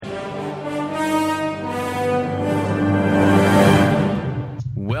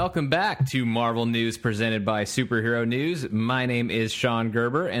Welcome back to Marvel News presented by Superhero News. My name is Sean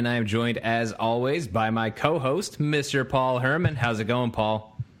Gerber, and I am joined, as always, by my co-host, Mr. Paul Hermann. How's it going, Paul?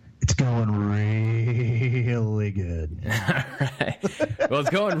 It's going really good. All right. Well,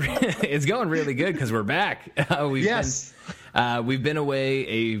 it's going really good because we're back. We've been away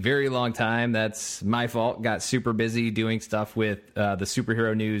a very long time. That's my fault. Got super busy doing stuff with the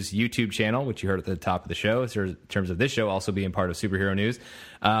Superhero News YouTube channel, which you heard at the top of the show, in terms of this show also being part of Superhero News.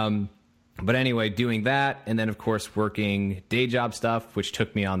 But anyway, doing that, and then, of course, working day job stuff, which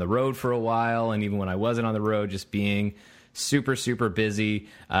took me on the road for a while, and even when I wasn't on the road, just being super, super busy,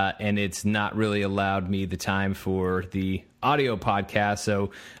 and it's not really allowed me the time for the audio podcast,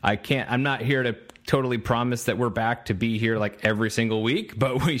 so I'm not here to totally promise that we're back to be here like every single week,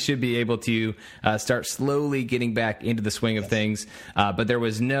 but we should be able to start slowly getting back into the swing of things. But there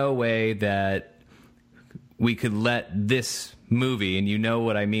was no way that we could let this movie, and you know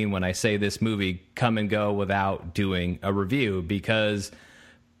what I mean when I say this movie, come and go without doing a review, because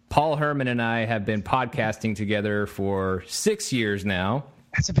Paul Hermann and I have been podcasting together for 6 years now.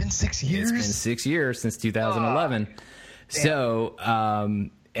 Has it been 6 years? It's been 6 years, since 2011.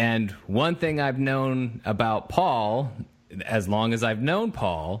 And one thing I've known about Paul, as long as I've known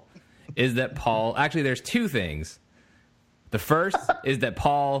Paul, is that Paul... Actually, there's two things. The first is that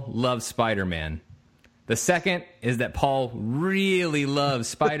Paul loves Spider-Man. The second is that Paul really loves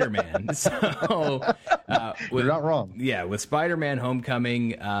Spider-Man. So, you're not wrong. Yeah, with Spider-Man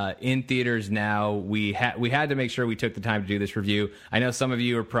Homecoming in theaters now, we had to make sure we took the time to do this review. I know some of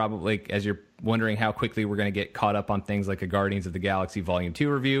you are probably, as you're wondering how quickly we're going to get caught up on things like a Guardians of the Galaxy Volume 2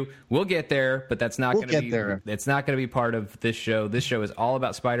 review. We'll get there, but that's not going to be there. It's not going to be part of this show. This show is all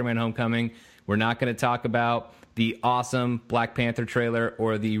about Spider-Man Homecoming. We're not going to talk about the awesome Black Panther trailer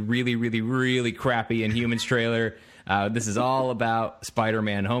or the really, really, really crappy Inhumans trailer. This is all about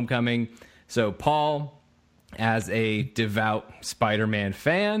Spider-Man Homecoming. So, Paul, as a devout Spider-Man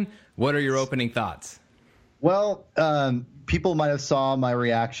fan, what are your opening thoughts? Well, people might have saw my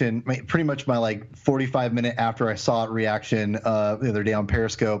reaction, pretty much my 45-minute after I saw it reaction the other day on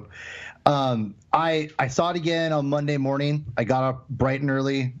Periscope. I saw it again on Monday morning. I got up bright and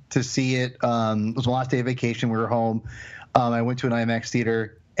early to see it. It was my last day of vacation. We were home. I went to an IMAX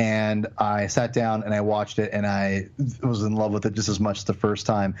theater and I sat down and I watched it, and I was in love with it just as much as the first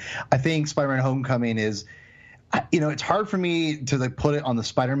time. I think Spider-Man Homecoming is, it's hard for me to put it on the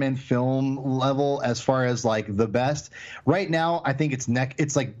Spider-Man film level as far as the best. Right now, I think it's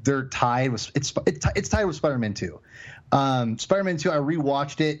they're tied with it's tied with Spider-Man 2. Spider-Man 2, I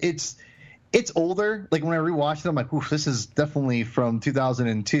rewatched it. It's older. When I rewatched it, I'm like, oof, this is definitely from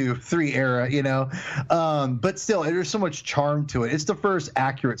 2002-3 era, but still, there's so much charm to it. It's the first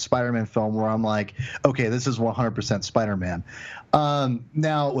accurate Spider-Man film where I'm like, okay, this is 100% Spider-Man.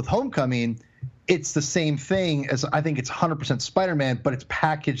 Now with Homecoming, it's the same thing as, I think it's 100% Spider-Man, but it's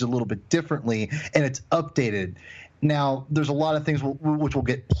packaged a little bit differently and it's updated. Now, there's a lot of things which we'll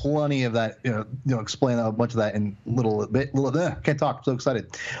get plenty of that, explain a bunch of that in a little bit. Can't talk, I'm so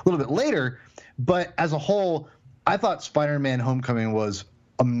excited. A little bit later, but as a whole, I thought Spider-Man Homecoming was,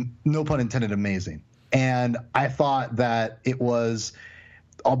 no pun intended, amazing. And I thought that it was,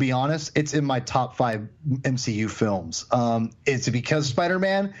 I'll be honest, it's in my top 5 MCU films. It's because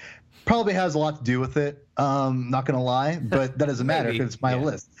Spider-Man probably has a lot to do with it. Not going to lie, but that doesn't matter because it's my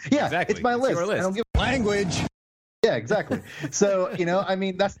list. Yeah, exactly. It's my list. Your list. I don't give language. Yeah, exactly. So,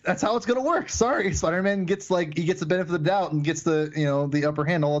 that's how it's going to work. Sorry, Spider-Man gets the benefit of the doubt and gets the upper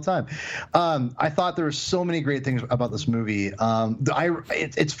hand all the time. I thought there were so many great things about this movie.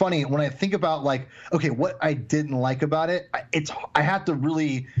 It's funny when I think about what I didn't like about it. I have to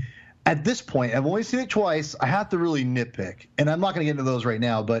really, at this point, I've only seen it twice. I have to really nitpick, and I'm not going to get into those right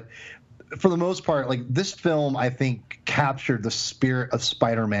now, but for the most part, this film, I think, captured the spirit of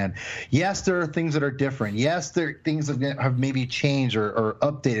Spider-Man. Yes, there are things that are different. Yes, there are things that have maybe changed or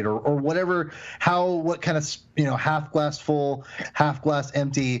updated or whatever. What kind of half glass full, half glass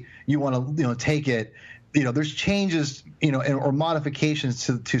empty you want to take it. There's changes or modifications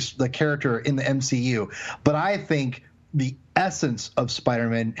to the character in the MCU, but I think the essence of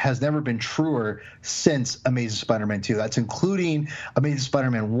Spider-Man has never been truer since Amazing Spider-Man 2. That's including Amazing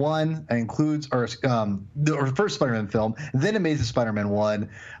Spider-Man 1. It includes or first Spider-Man film, then Amazing Spider-Man 1.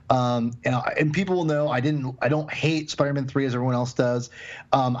 And people will know I don't hate Spider-Man 3 as everyone else does.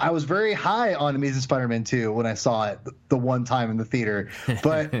 I was very high on Amazing Spider-Man 2 when I saw it the one time in the theater,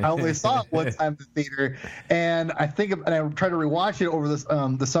 but I only saw it one time in the theater. And I tried to rewatch it over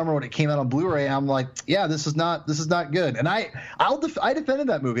the summer when it came out on Blu-ray. And I'm like, yeah, this is not good. And I defended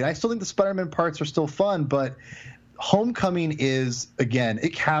that movie. I still think the Spider-Man parts are still fun, but Homecoming is, again,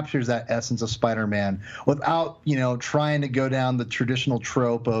 it captures that essence of Spider-Man without, trying to go down the traditional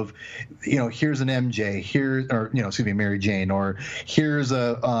trope of, here's an MJ, Mary Jane, or here's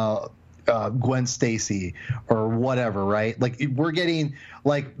a Gwen Stacy or whatever, right? Like we're getting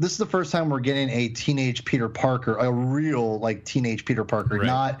this is the first time we're getting a teenage Peter Parker, a real teenage Peter Parker, right.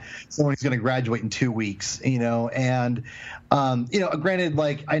 Not someone who's going to graduate in 2 weeks, and granted,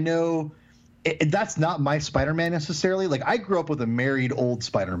 I know that's not my Spider-Man necessarily. I grew up with a married old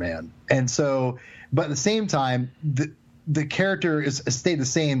Spider-Man, and so, but at the same time, the character has stayed the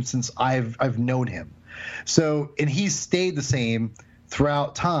same since I've known him. So, and he's stayed the same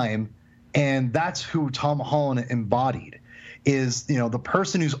throughout time. And that's who Tom Holland embodied, is, the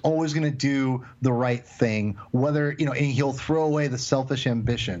person who's always going to do the right thing, whether, and he'll throw away the selfish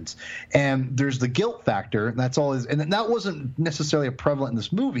ambitions. And there's the guilt factor, and that's all. And that wasn't necessarily prevalent in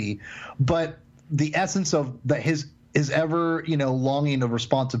this movie, but the essence of that his ever, longing of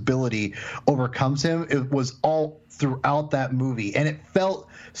responsibility overcomes him. It was all throughout that movie, and it felt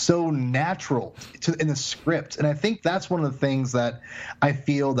so natural in the script. And I think that's one of the things that I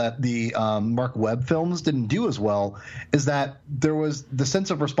feel that the Mark Webb films didn't do as well, is that there was the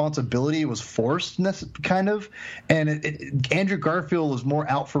sense of responsibility was forced, kind of, and Andrew Garfield was more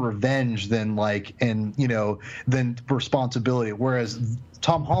out for revenge than than responsibility, whereas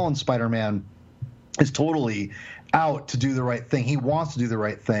Tom Holland's Spider-Man is totally out to do the right thing. He wants to do the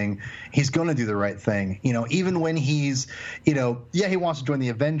right thing. He's going to do the right thing. Even when he's, he wants to join the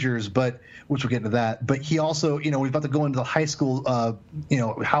Avengers, but which we'll get into that. But he also, he's about to go into the high school,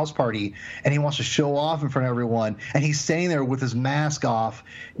 house party, and he wants to show off in front of everyone. And he's standing there with his mask off,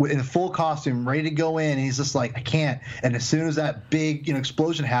 in full costume, ready to go in. And he's just like, I can't. And as soon as that big,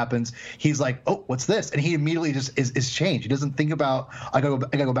 explosion happens, he's like, oh, what's this? And he immediately just is changed. He doesn't think about, I gotta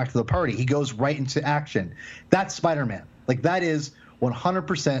go back to the party. He goes right into action. That's Spider-Man. That is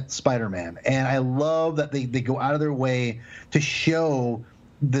 100% Spider-Man. And I love that they go out of their way to show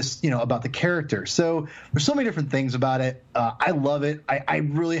this, about the character. So there's so many different things about it. I love it. I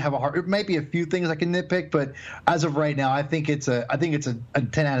really have a heart. It might be a few things I can nitpick, but as of right now, I think it's a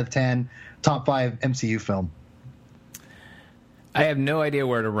 10 out of 10, top 5 MCU film. I have no idea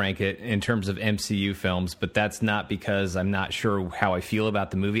where to rank it in terms of MCU films, but that's not because I'm not sure how I feel about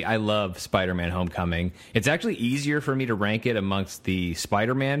the movie. I love Spider-Man Homecoming. It's actually easier for me to rank it amongst the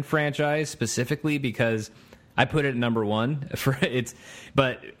Spider-Man franchise specifically because I put it at number 1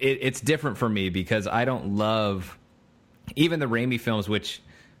 but it's different for me because I don't love even the Raimi films, which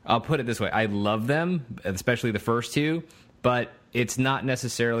I'll put it this way. I love them, especially the first 2, but it's not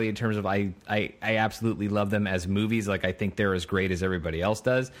necessarily in terms of I absolutely love them as movies. I think they're as great as everybody else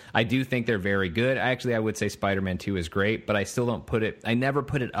does. I do think they're very good. I would say Spider-Man 2 is great, but I still don't I never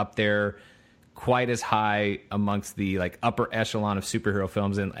put it up there quite as high amongst the upper echelon of superhero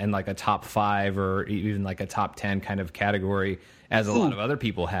films and a top 5 or even a top 10 kind of category as a lot of other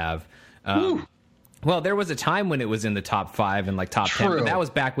people have. Well, there was a time when it was in the top 5 and top 10, but that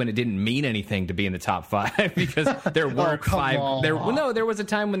was back when it didn't mean anything to be in the top 5 because there weren't 5. There was a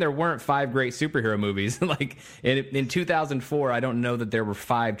time when there weren't 5 great superhero movies. In 2004, I don't know that there were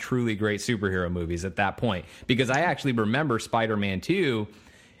 5 truly great superhero movies at that point because I actually remember Spider-Man 2.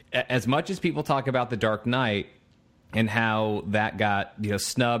 As much as people talk about The Dark Knight and how that got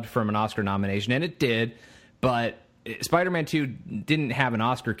snubbed from an Oscar nomination, and it did, but Spider-Man 2 didn't have an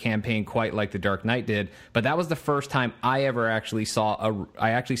Oscar campaign quite like The Dark Knight did, but that was the first time I ever actually saw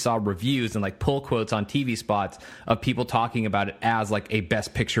reviews and pull quotes on TV spots of people talking about it as a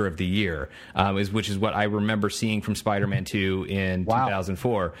best picture of the year, which is what I remember seeing from Spider-Man 2 in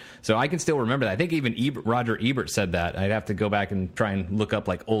 2004. So I can still remember that. I think even Roger Ebert said that. I'd have to go back and try and look up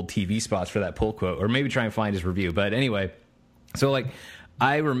old TV spots for that pull quote, or maybe try and find his review. But anyway, so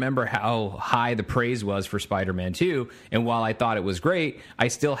I remember how high the praise was for Spider-Man 2, and while I thought it was great, I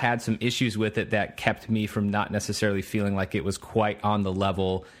still had some issues with it that kept me from not necessarily feeling like it was quite on the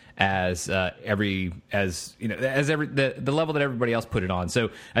level as the level that everybody else put it on.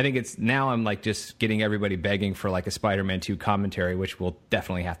 So I think it's now I'm just getting everybody begging for a Spider-Man 2 commentary, which we'll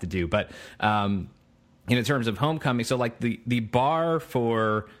definitely have to do. But in terms of Homecoming, so the bar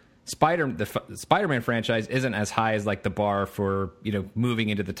for the Spider-Man franchise isn't as high as the bar for moving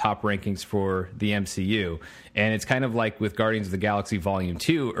into the top rankings for the MCU, and it's kind of with Guardians of the Galaxy Volume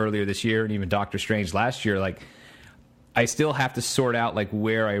 2 earlier this year, and even Doctor Strange last year. I still have to sort out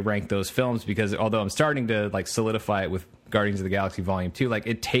where I rank those films because although I'm starting to solidify it with Guardians of the Galaxy Volume 2, like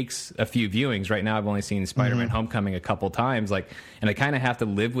it takes a few viewings. Right now I've only seen Spider-Man Homecoming a couple times, like, and I kind of have to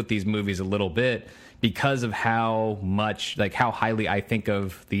live with these movies a little bit because of how much, like how highly I think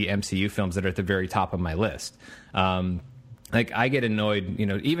of the MCU films that are at the very top of my list. Like I get annoyed, you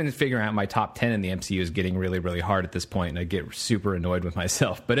know, even figuring out my top 10 in the MCU is getting really, really hard at this point, and I get super annoyed with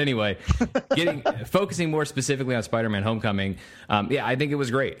myself. But anyway, focusing more specifically on Spider-Man Homecoming, yeah, I think it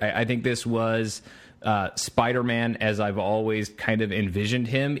was great. I think this was Spider-Man as I've always kind of envisioned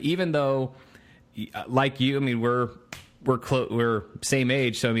him, even though, like you, I mean, we're same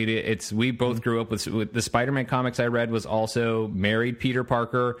age, so I mean, we both grew up with the Spider-Man comics I read was also married Peter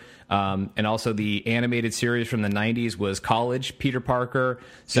Parker, and also the animated series from the 90s was college Peter Parker.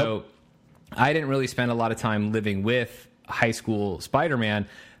 So I didn't really spend a lot of time living with high school Spider-Man,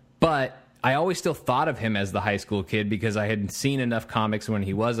 but I always still thought of him as the high school kid because I had seen enough comics when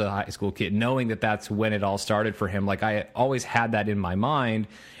he was a high school kid, knowing that that's when it all started for him. Like I always had that in my mind.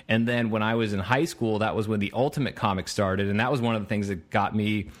 And then when I was in high school, that was when the Ultimate comic started, and that was one of the things that got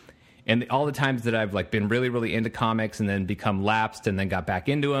me. And all the times that I've like been really, really into comics and then become lapsed and then got back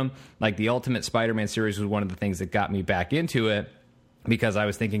into them, like the Ultimate Spider-Man series was one of the things that got me back into it because I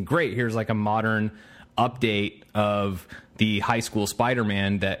was thinking, great, here's like a modern update of the high school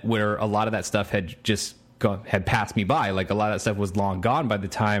Spider-Man where a lot of that stuff had passed me by. Like a lot of that stuff was long gone by the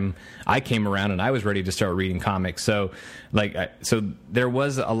time I came around and I was ready to start reading comics. So so there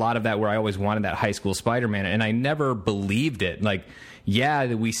was a lot of that where I always wanted that high school Spider-Man, and I never believed it. Like,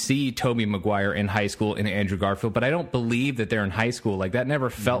 yeah, we see Tobey Maguire in high school and Andrew Garfield, but I don't believe that they're in high school. Like that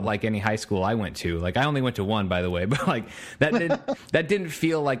never felt like any high school I went to. Like I only went to one, by the way, but like that didn't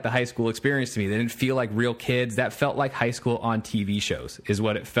feel like the high school experience to me. They didn't feel like real kids. That felt like high school on TV shows is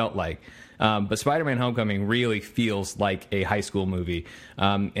what it felt like. But Spider-Man Homecoming really feels like a high school movie,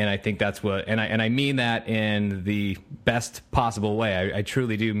 and I think that's what, and I mean that in the best possible way. I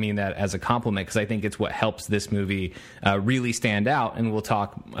truly do mean that as a compliment because I think it's what helps this movie really stand out. And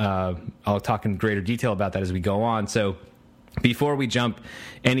I'll talk in greater detail about that as we go on. So before we jump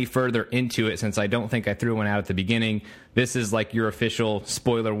any further into it, since I don't think I threw one out at the beginning, this is like your official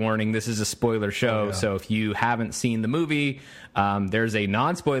spoiler warning. This is a spoiler show. So if you haven't seen the movie, there's a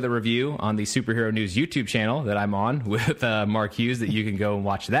non-spoiler review on the Superhero News YouTube channel that I'm on with Mark Hughes that you can go and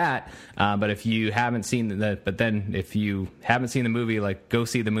watch that. But if you haven't seen if you haven't seen the movie, like go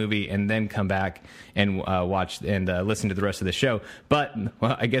see the movie and then come back and watch and listen to the rest of the show. But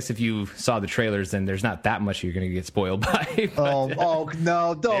well, I guess if you saw the trailers, then there's not that much you're going to get spoiled by. But,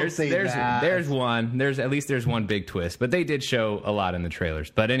 no, don't say that. There's one. There's one big twist. But they did show a lot in the trailers.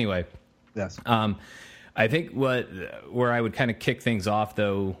 But anyway, yes. I think where I would kind of kick things off,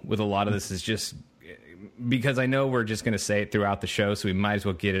 though, with a lot of this is just because I know we're just going to say it throughout the show, so we might as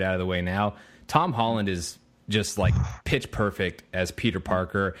well get it out of the way now. Tom Holland is just like pitch perfect as Peter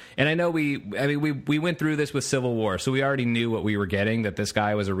Parker. And I know we went through this with Civil War, so we already knew what we were getting, that this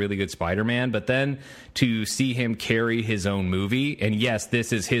guy was a really good Spider-Man. But then to see him carry his own movie, and yes,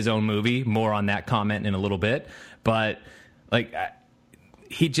 this is his own movie, more on that comment in a little bit, but like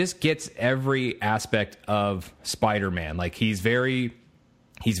he just gets every aspect of Spider-Man. Like he's very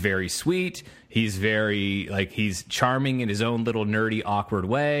sweet. He's very he's charming in his own little nerdy, awkward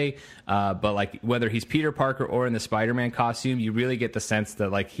way. But like whether he's Peter Parker or in the Spider-Man costume, you really get the sense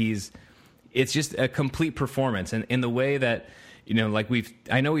that like it's just a complete performance. And in the way that, you know, like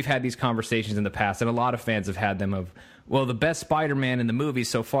I know we've had these conversations in the past, and a lot of fans have had them of, well, the best Spider-Man in the movie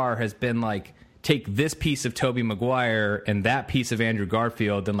so far has been like, take this piece of Tobey Maguire and that piece of Andrew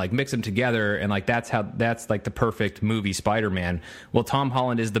Garfield and like mix them together, and like that's like the perfect movie Spider-Man. Well, Tom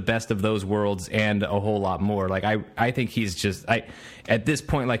Holland is the best of those worlds and a whole lot more. Like I think he's just at this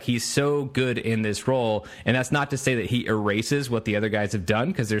point, like he's so good in this role, and that's not to say that he erases what the other guys have done,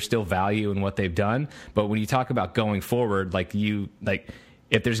 because there's still value in what they've done. But when you talk about going forward,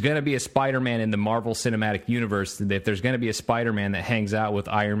 if there's going to be a Spider-Man in the Marvel Cinematic Universe, if there's going to be a Spider-Man that hangs out with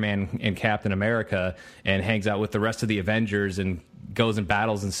Iron Man and Captain America and hangs out with the rest of the Avengers and goes and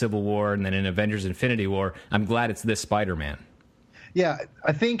battles in Civil War and then in Avengers Infinity War, I'm glad it's this Spider-Man. Yeah,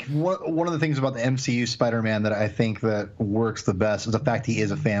 I think one of the things about the MCU Spider-Man that I think that works the best is the fact he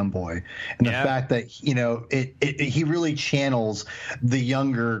is a fanboy, and the fact that, you know, he really channels the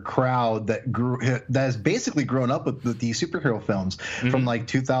younger crowd that has basically grown up with the superhero films from like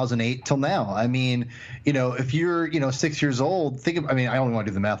 2008 till now. I mean, you know, if you're 6 years old, I only want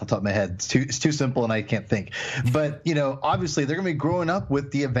to do the math off the top of my head. It's too simple and I can't think. But you know, obviously they're gonna be growing up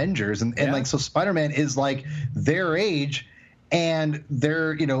with the Avengers, and like so Spider-Man is like their age. And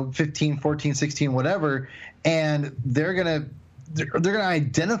they're, 15, 14, 16, whatever, and they're going to they're going to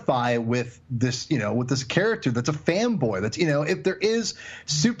identify with this, with this character that's a fanboy. That's, if there is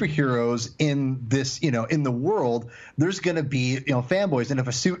superheroes in this, in the world, there's going to be, fanboys. And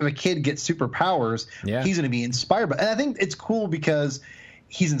if a kid gets superpowers, he's going to be inspired by. And I think it's cool because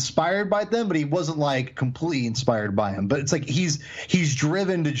he's inspired by them, but he wasn't like completely inspired by them. But it's like he's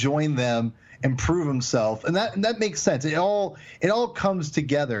driven to join them and prove himself, and that makes sense. It all comes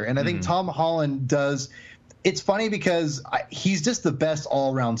together, and I think Tom Holland does. It's funny because he's just the best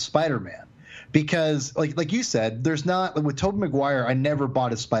all around Spider-Man. Because like you said, there's not with Tobey Maguire. I never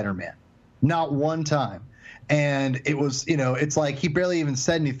bought a Spider-Man, not one time. And it was, it's like he barely even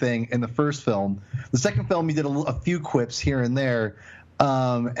said anything in the first film. The second film, he did a few quips here and there.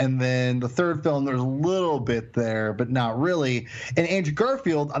 And then the third film, there's a little bit there, but not really. And Andrew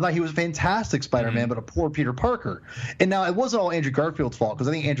Garfield, I thought he was a fantastic Spider-Man, but a poor Peter Parker. And now it wasn't all Andrew Garfield's fault, because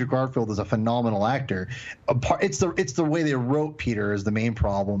I think Andrew Garfield is a phenomenal actor. It's the way they wrote Peter is the main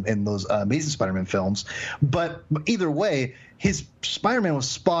problem in those Amazing Spider-Man films. But either way, his Spider-Man was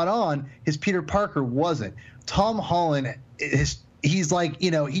spot on. His Peter Parker wasn't. Tom Holland, he's like,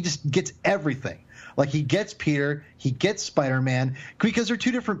 he just gets everything. Like, he gets Peter, he gets Spider-Man, because they're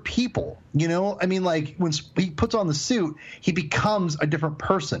two different people, I mean, like, when he puts on the suit, he becomes a different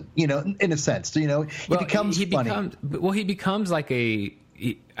person, in a sense. He becomes funny. He becomes like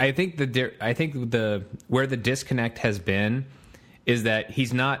I think where the disconnect has been is that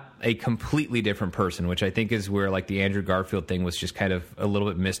he's not a completely different person, which I think is where, like, the Andrew Garfield thing was just kind of a little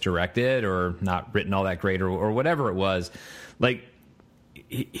bit misdirected or not written all that great or whatever it was. Like,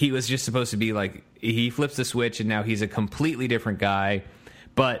 he was just supposed to be like, he flips the switch and now he's a completely different guy.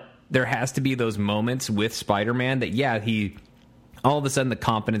 But there has to be those moments with Spider-Man that, he all of a sudden the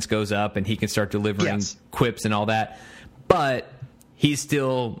confidence goes up and he can start delivering quips and all that. But he is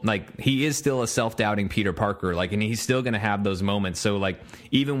still a self-doubting Peter Parker, and he's still going to have those moments. So,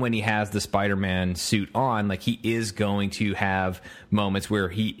 even when he has the Spider-Man suit on, he is going to have moments where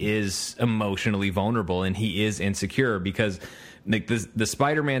he is emotionally vulnerable and he is insecure, because the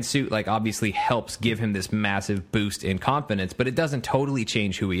Spider-Man suit obviously helps give him this massive boost in confidence, but it doesn't totally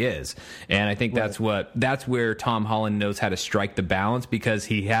change who he is. And I think that's where Tom Holland knows how to strike the balance, because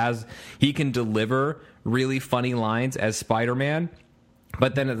he can deliver really funny lines as Spider-Man,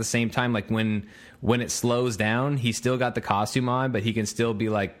 but then at the same time, when it slows down, he's still got the costume on, but he can still be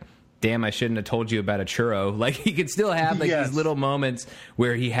like, damn, I shouldn't have told you about a churro. He can still have these little moments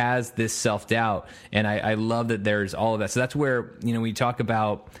where he has this self-doubt. And I love that there's all of that. So that's where, when you talk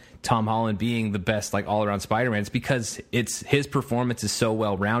about Tom Holland being the best, all-around Spider-Man, it's because his performance is so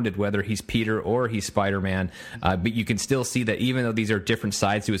well-rounded, whether he's Peter or he's Spider-Man. But you can still see that even though these are different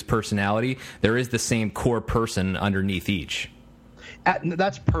sides to his personality, there is the same core person underneath each.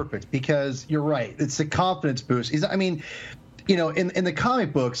 That's perfect, because you're right. It's a confidence boost. In the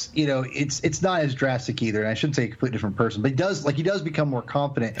comic books, it's not as drastic either. And I shouldn't say a completely different person, but he does become more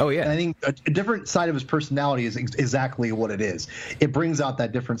confident. Oh, yeah. And I think a different side of his personality is exactly what it is. It brings out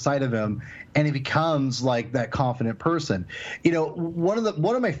that different side of him, and he becomes that confident person. One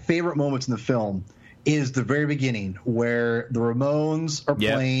of my favorite moments in the film is the very beginning, where the Ramones are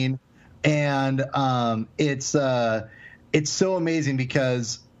playing, and it's so amazing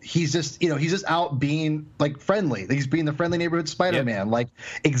because he's just out being friendly. He's being the friendly neighborhood Spider-Man. Yep.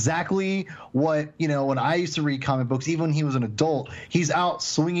 Exactly what, when I used to read comic books, even when he was an adult, he's out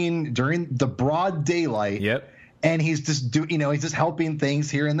swinging during the broad daylight. Yep. And he's just he's just helping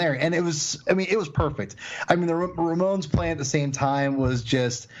things here and there. And it was perfect. The Ramones playing at the same time was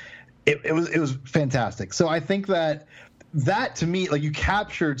just, it was fantastic. So I think that to me, you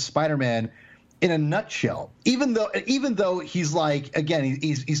captured Spider-Man in a nutshell, even though he's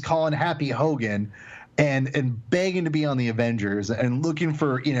he's calling Happy Hogan and begging to be on the Avengers and looking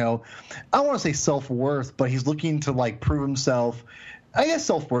for, I don't want to say self-worth, but he's looking to prove himself. I guess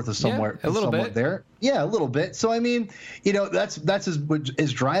self-worth is somewhere a little bit there. Yeah, a little bit. So that's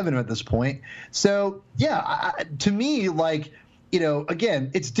his driving him at this point. So to me,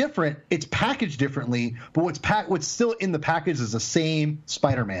 again, it's different. It's packaged differently, but what's still in the package is the same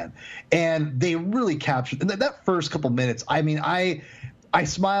Spider-Man. And they really captured that first couple minutes. I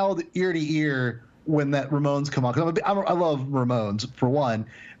smiled ear to ear when that Ramones come on, because I love Ramones for one.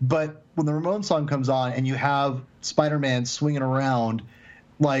 But when the Ramones song comes on and you have Spider-Man swinging around,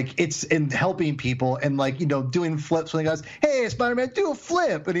 it's in helping people and doing flips when he goes, "Hey, Spider-Man, do a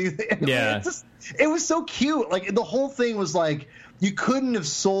flip," and it was so cute. The whole thing was you couldn't have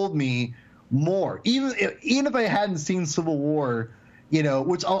sold me more. Even if I hadn't seen Civil War, You know,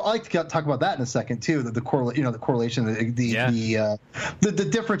 which I'll like to talk about that in a second too. The correlation, the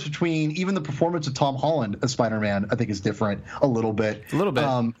difference between even the performance of Tom Holland as Spider-Man, I think is different a little bit. A little bit.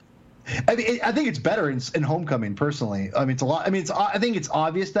 I think it's better in Homecoming personally. I mean, it's a lot. I mean, I think it's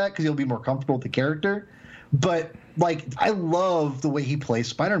obvious that because you'll be more comfortable with the character. But like, I love the way he plays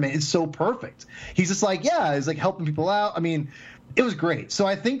Spider-Man. It's so perfect. He's just like, yeah, he's like helping people out. I mean, it was great. So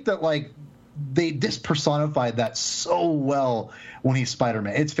I think that like they dispersonified that so well when he's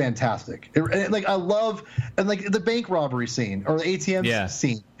Spider-Man. It's fantastic. Like I love and like the bank robbery scene or the ATM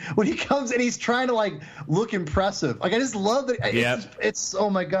scene when he comes and he's trying to like look impressive. Like I just love that. It's oh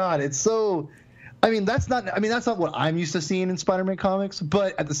my God. It's so. I mean that's not what I'm used to seeing in Spider-Man comics.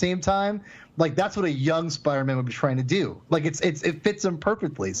 But at the same time, like that's what a young Spider-Man would be trying to do. Like it fits him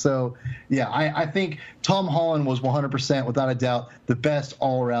perfectly. So yeah, I think Tom Holland was 100% without a doubt the best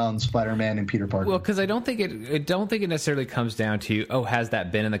all-around Spider-Man and Peter Parker. Well, because I don't think it necessarily comes down to has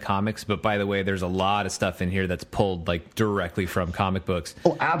that been in the comics? But by the way, there's a lot of stuff in here that's pulled like directly from comic books.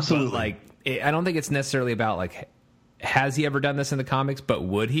 Oh, absolutely. But, like I don't think it's necessarily about like. Has he ever done this in the comics? But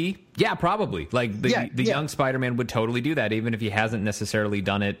would he? Yeah, probably. Like the young Spider-Man would totally do that, even if he hasn't necessarily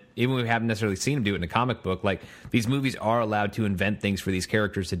done it. Even if we haven't necessarily seen him do it in a comic book. Like these movies are allowed to invent things for these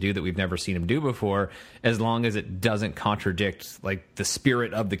characters to do that we've never seen him do before, as long as it doesn't contradict like the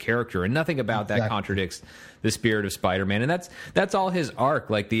spirit of the character. And nothing about that contradicts the spirit of Spider-Man. And that's all his arc.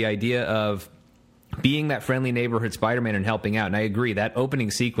 Like the idea of being that friendly neighborhood Spider-Man and helping out. And I agree, that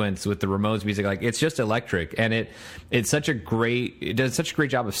opening sequence with the Ramones music, like it's just electric. And it does such a great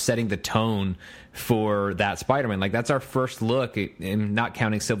job of setting the tone for that Spider-Man. Like that's our first look in not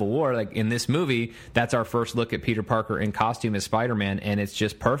counting Civil War, like in this movie, that's our first look at Peter Parker in costume as Spider-Man, and it's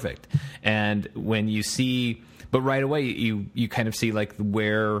just perfect. And when you see, but right away you kind of see like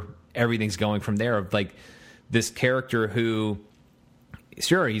where everything's going from there, of like this character who,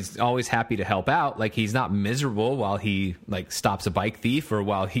 sure, he's always happy to help out. Like he's not miserable while he like stops a bike thief or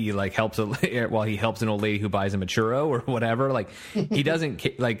while he like helps an old lady who buys him a churro or whatever. Like he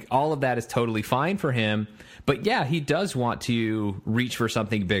doesn't like all of that is totally fine for him. But yeah, he does want to reach for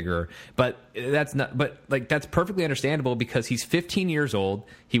something bigger. But that's perfectly understandable because he's 15 years old.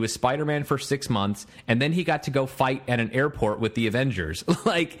 He was Spider-Man for 6 months, and then he got to go fight at an airport with the Avengers.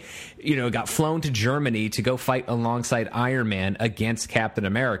 Like, you know, got flown to Germany to go fight alongside Iron Man against Captain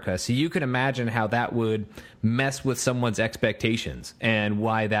America. So you can imagine how that would mess with someone's expectations and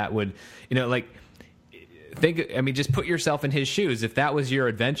why that would, you know, like. Just put yourself in his shoes. If that was your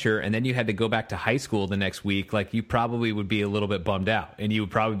adventure and then you had to go back to high school the next week, like you probably would be a little bit bummed out, and you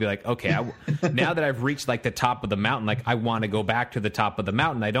would probably be like, okay, now that I've reached like the top of the mountain, like I want to go back to the top of the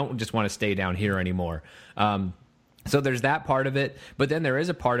mountain. I don't just want to stay down here anymore. So there's that part of it, but then there is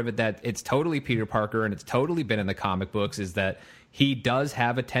a part of it that it's totally Peter Parker and it's totally been in the comic books, is that he does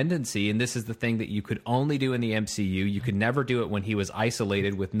have a tendency, and this is the thing that you could only do in the MCU. You could never do it when he was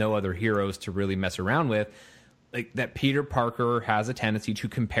isolated with no other heroes to really mess around with. Like that Peter Parker has a tendency to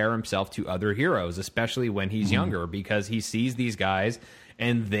compare himself to other heroes, especially when he's younger, because he sees these guys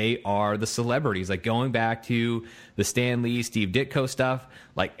and they are the celebrities. Like going back to the Stan Lee, Steve Ditko stuff,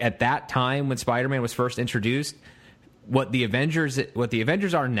 like at that time when Spider-Man was first introduced, what the Avengers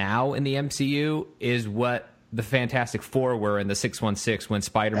are now in the MCU is what the Fantastic Four were in the 616 when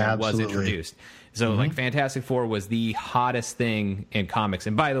Spider-Man was introduced. So like Fantastic Four was the hottest thing in comics.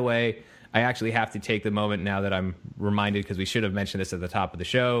 And by the way, I actually have to take the moment now that I'm reminded, because we should have mentioned this at the top of the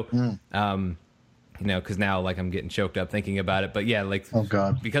show. You know, because now like I'm getting choked up thinking about it. But yeah, like, oh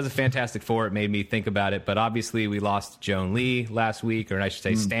God, because of Fantastic Four, it made me think about it. But obviously we lost Joan Lee last week, or I should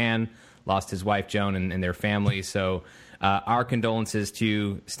say Stan lost his wife Joan and their family. So our condolences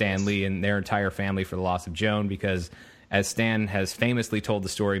to Stan Lee and their entire family for the loss of Joan, because as Stan has famously told the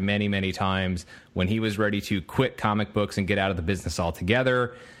story many, many times, when he was ready to quit comic books and get out of the business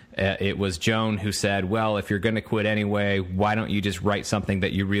altogether, it was Joan who said, well, if you're going to quit anyway, why don't you just write something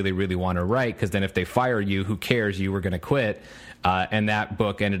that you really, really want to write? Because then if they fire you, who cares? You were going to quit. And that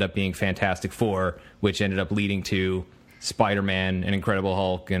book ended up being Fantastic Four, which ended up leading to Spider-Man and Incredible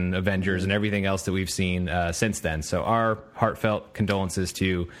Hulk and Avengers and everything else that we've seen since then. So our heartfelt condolences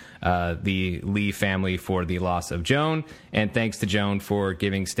to the Lee family for the loss of Joan. And thanks to Joan for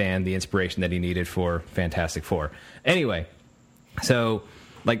giving Stan the inspiration that he needed for Fantastic Four. Anyway, so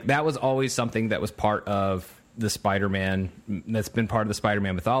like that was always something that was part of the Spider-Man that's been part of the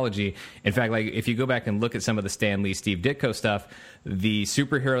Spider-Man mythology. In fact, like if you go back and look at some of the Stan Lee, Steve Ditko stuff, the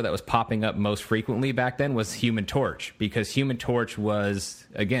superhero that was popping up most frequently back then was Human Torch, because Human Torch was,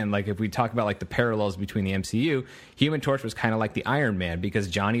 again, like if we talk about like the parallels between the MCU, Human Torch was kind of like the Iron Man, because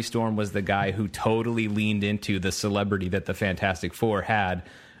Johnny Storm was the guy who totally leaned into the celebrity that the Fantastic Four had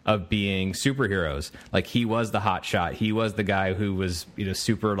of being superheroes. Like he was the hot shot. He was the guy who was,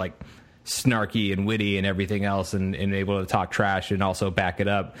 super like snarky and witty and everything else, and able to talk trash and also back it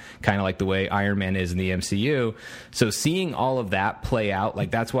up, kind of like the way Iron Man is in the MCU. So seeing all of that play out,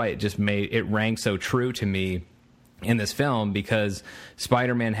 like that's why it rang so true to me in this film, because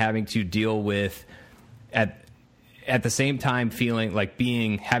Spider-Man having to deal with at the same time feeling like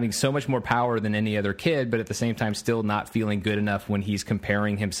having so much more power than any other kid, but at the same time still not feeling good enough when he's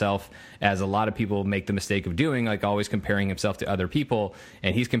comparing himself, as a lot of people make the mistake of doing, like always comparing himself to other people.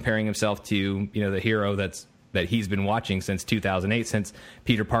 And he's comparing himself to, the hero that he's been watching since 2008, since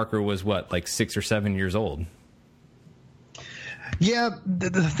Peter Parker was like 6 or 7 years old. Yeah,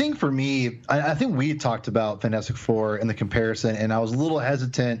 the thing for me, I think we talked about Fantastic Four and the comparison, and I was a little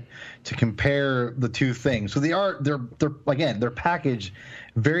hesitant to compare the two things. So they're packaged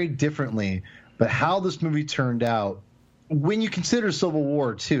very differently, but how this movie turned out, when you consider Civil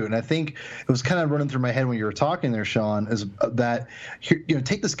War too, and I think it was kind of running through my head when you were talking there, Sean, is that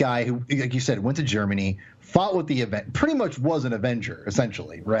take this guy who, like you said, went to Germany, fought with the event, pretty much was an Avenger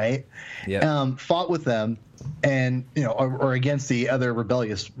essentially, right? Yeah. Fought with them, and or against the other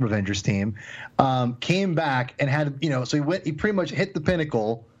rebellious Avengers team, came back and had so he pretty much hit the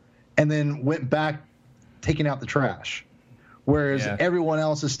pinnacle, and then went back, taking out the trash. Whereas everyone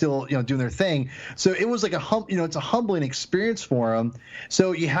else is still, doing their thing. So it was like it's a humbling experience for him.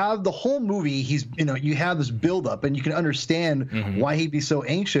 So you have the whole movie. You have this buildup, and you can understand why he'd be so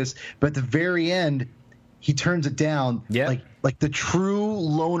anxious. But at the very end, he turns it down. Yeah. Like the true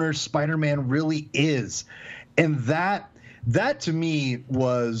loner Spider-Man really is, and that to me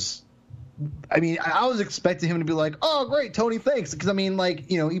was. I mean, I was expecting him to be like, "Oh, great, Tony, thanks," because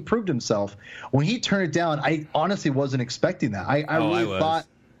he proved himself. When he turned it down, I honestly wasn't expecting that. I really thought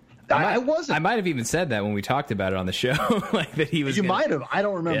I wasn't. I might have even said that when we talked about it on the show, like that he was. You might have. I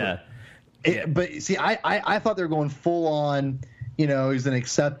don't remember. Yeah. But see, I thought they were going full on. He's going to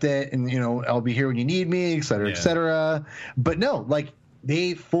accept it, and I'll be here when you need me, et cetera, et cetera. But no,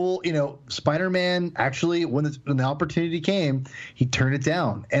 they Spider-Man actually, when the opportunity came, he turned it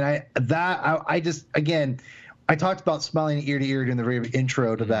down. And I just, again, I talked about smiling ear to ear during the very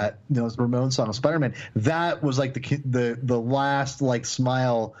intro to that Ramon song of Spider-Man. That was like the last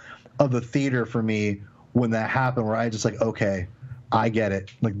smile of the theater for me when that happened, where I just okay, I get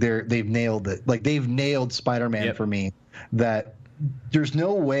it. They've nailed it. They've nailed Spider-Man for me. That there's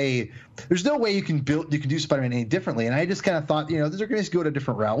no way you can do Spider-Man any differently. And I just kind of thought, they're going to go to a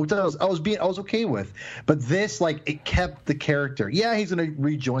different route, which I was okay with. But this, it kept the character. Yeah, he's going to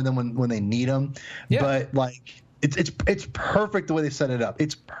rejoin them when they need him. Yeah. But it's perfect the way they set it up.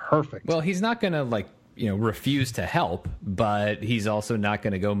 It's perfect. Well, he's not going to refuse to help, but he's also not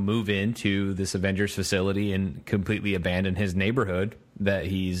going to go move into this Avengers facility and completely abandon his neighborhood that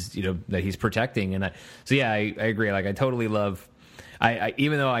he's protecting. And I agree. I totally love. I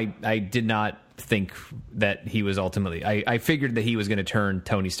even though I did not think that he was ultimately, I figured that he was going to turn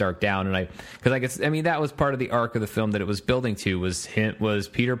Tony Stark down, and because that was part of the arc of the film that it was building to, was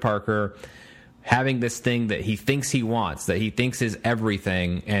Peter Parker having this thing that he thinks he wants, that he thinks is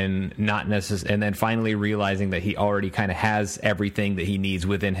everything, and not necessarily, and then finally realizing that he already kind of has everything that he needs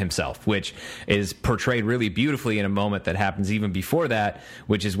within himself, which is portrayed really beautifully in a moment that happens even before that,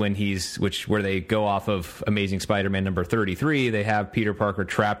 which is where they go off of Amazing Spider-Man number 33. They have Peter Parker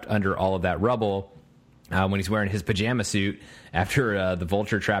trapped under all of that rubble. When he's wearing his pajama suit after the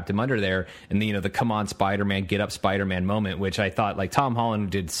Vulture trapped him under there, and the "Come on, Spider-Man, get up, Spider-Man" moment, which I thought Tom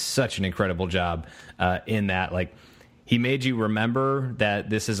Holland did such an incredible job in that. He made you remember that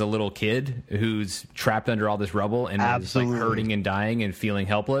this is a little kid who's trapped under all this rubble and is hurting and dying and feeling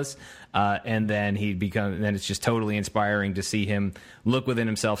helpless. And then then it's just totally inspiring to see him look within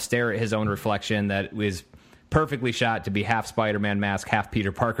himself, stare at his own reflection that is perfectly shot to be half Spider-Man mask, half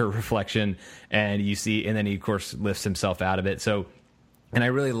Peter Parker reflection, and then he of course lifts himself out of it. So, and I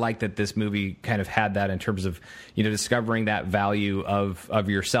really like that this movie kind of had that in terms of discovering that value of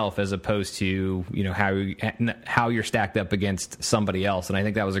yourself as opposed to how you're stacked up against somebody else. And I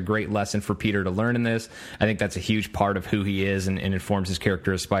think that was a great lesson for Peter to learn in this. I think that's a huge part of who he is and informs his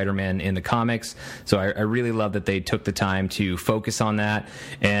character as Spider-Man in the comics. So I really love that they took the time to focus on that.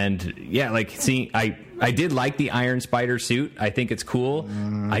 And yeah, I did like the Iron Spider suit. I think it's cool.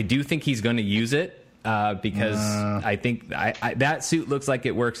 I do think he's going to use it. because I think that suit looks like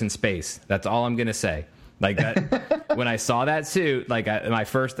it works in space. That's all I'm going to say. Like that, when I saw that suit, like my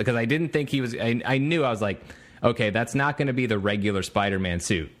first, because I didn't think he was, I knew, I was like, okay, that's not going to be the regular Spider-Man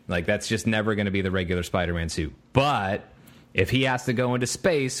suit. Like that's just never going to be the regular Spider-Man suit. But if he has to go into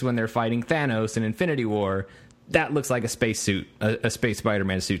space when they're fighting Thanos in Infinity War, that looks like a space suit, a space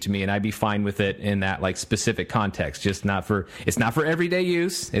Spider-Man suit to me, and I'd be fine with it in that like specific context. Just it's not for everyday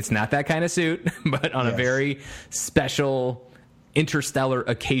use. It's not that kind of suit, but on a very special interstellar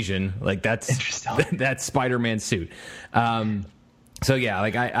occasion, like that's Spider-Man suit. So yeah,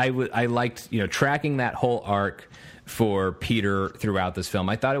 like I liked, you know, tracking that whole arc for Peter throughout this film.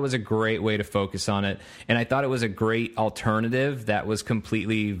 I thought it was a great way to focus on it, and I thought it was a great alternative that was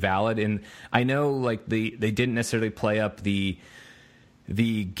completely valid. And I know like they didn't necessarily play up the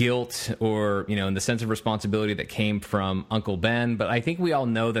guilt or, you know, in the sense of responsibility that came from Uncle Ben, but I think we all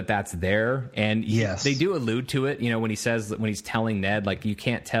know that that's there. And they do allude to it, you know, when he's telling Ned, like, you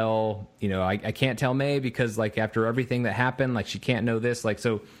can't tell, you know, I can't tell May because like after everything that happened, like she can't know this. Like,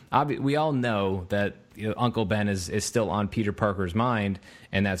 so we all know that, you know, Uncle Ben is still on Peter Parker's mind,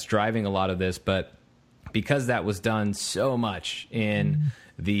 and that's driving a lot of this. But because that was done so much in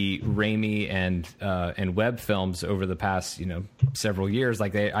the Raimi and Webb films over the past, you know, several years,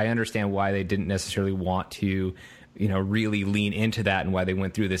 like I understand why they didn't necessarily want to, you know, really lean into that, and why they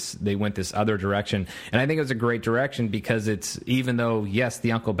went this other direction. And I think it was a great direction because it's, even though yes,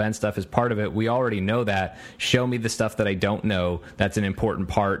 the Uncle Ben stuff is part of it, we already know that. Show me the stuff that I don't know. That's an important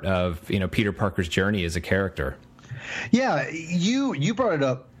part of, you know, Peter Parker's journey as a character. Yeah, you brought it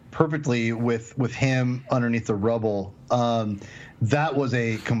up perfectly with him underneath the rubble. That was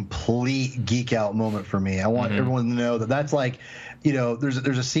a complete geek out moment for me. I want everyone to know that that's like, you know, there's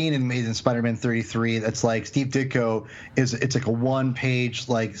a scene in Amazing Spider-Man 33 that's like Steve Ditko it's like a 1-page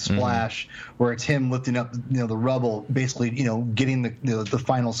like splash where it's him lifting up, you know, the rubble, basically, you know, getting the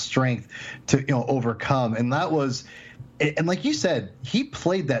final strength to, you know, overcome. And that was, and like you said, he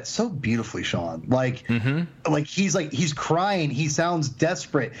played that so beautifully, Sean. Like, like he's crying. He sounds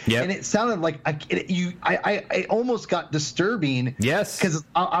desperate, and it sounded like I almost got disturbing. Yes, because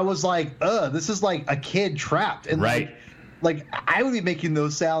I was like, this is like a kid trapped, and like I would be making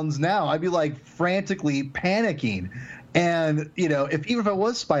those sounds now. I'd be like frantically panicking, and you know, even if I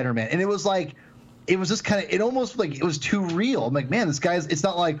was Spider-Man, and it was like. It was just kind of, it almost like it was too real. I'm like, man, this guy's, it's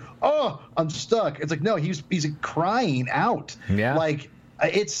not like, oh, I'm stuck. It's like, no, he's crying out. Yeah. Like,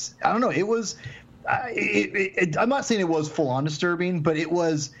 it's, I don't know. It was, I'm not saying it was full on disturbing, but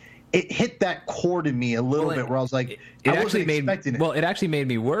it hit that chord in me a little bit where I was like, I wasn't expecting it. Well, it actually made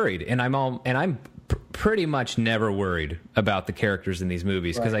me worried. And I'm pretty much never worried about the characters in these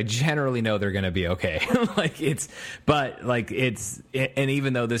movies because I generally know they're going to be okay. And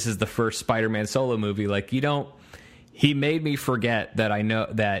even though this is the first Spider-Man solo movie, like he made me forget that I know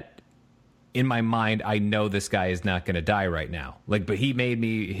that in my mind, I know this guy is not going to die right now. Like, but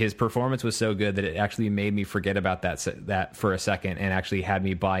his performance was so good that it actually made me forget about that for a second and actually had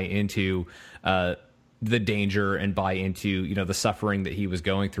me buy into, the danger and buy into, you know, the suffering that he was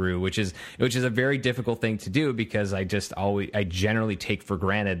going through, which is a very difficult thing to do because I generally take for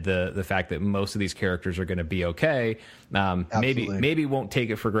granted the fact that most of these characters are going to be okay. Maybe won't take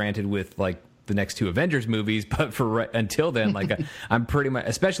it for granted with like the next 2 Avengers movies, but until then, like I'm pretty much,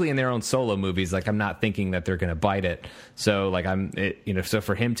 especially in their own solo movies, like I'm not thinking that they're going to bite it. So like so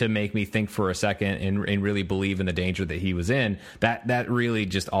for him to make me think for a second and really believe in the danger that he was in, that really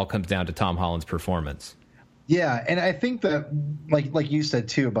just all comes down to Tom Holland's performance. Yeah, and I think that like you said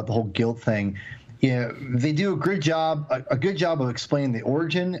too about the whole guilt thing. Yeah, they do a good job of explaining the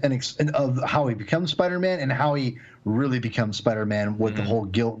origin and of how he becomes Spider-Man and how he really becomes Spider-Man with the whole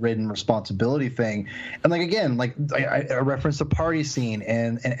guilt-ridden responsibility thing. And like again, like I referenced the party scene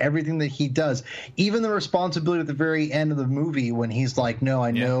and everything that he does, even the responsibility at the very end of the movie when he's like, no,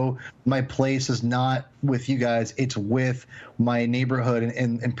 I know my place is not with you guys, it's with my neighborhood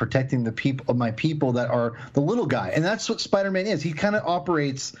and protecting the people of my people that are the little guy. And that's what Spider-Man is. He kind of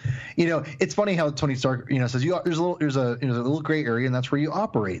operates, you know, it's funny how Tony Stark, you know, says there's a little gray area and that's where you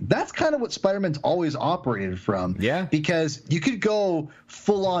operate. That's kind of what Spider-Man's always operated from. Yeah. Because you could go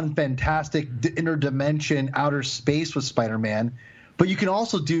full on fantastic interdimension outer space with Spider-Man, but you can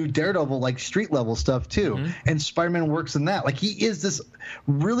also do Daredevil like street level stuff too. And Spider-Man works in that. Like he is this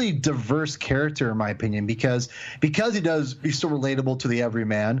really diverse character in my opinion because he's so relatable to the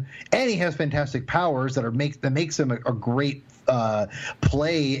everyman and he has fantastic powers that makes him a great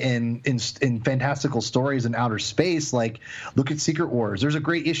play in fantastical stories in outer space. Like, look at Secret Wars. There's a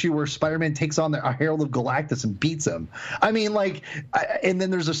great issue where Spider-Man takes on a Herald of Galactus and beats him. I mean, like, and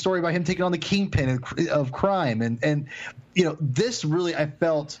then there's a story about him taking on the Kingpin of crime, and this really, I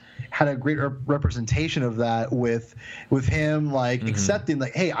felt, had a great representation of that with him, like, accepting,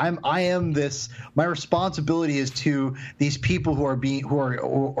 like, hey, I am this. My responsibility is to these people who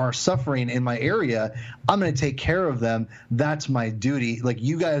are suffering in my area. I'm going to take care of them. That's my duty. Like,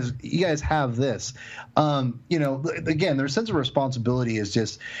 you guys have this. Again, their sense of responsibility is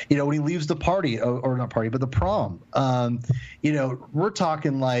just, when he leaves the party, or not party, but the prom. We're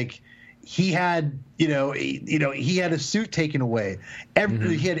talking like, he had, he had a suit taken away.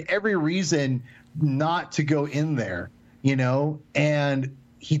 He had every reason not to go in there, and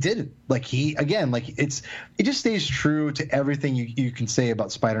he didn't. Like, it just stays true to everything you can say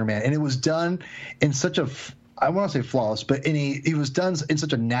about Spider-Man, and it was done in such a, I want to say flawless, but it was done in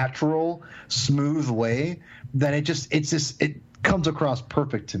such a natural, smooth way that it comes across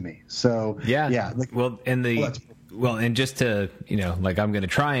perfect to me. So yeah. And just to, I'm going to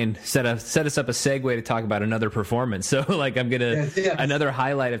try and set us up a segue to talk about another performance. So, like, I'm going to another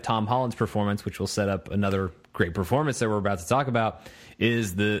highlight of Tom Holland's performance, which will set up another great performance that we're about to talk about,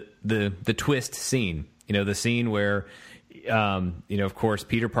 is the twist scene. The scene where, of course,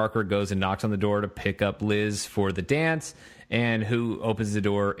 Peter Parker goes and knocks on the door to pick up Liz for the dance, and who opens the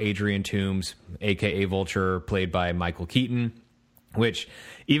door? Adrian Toomes, a.k.a. Vulture, played by Michael Keaton, which,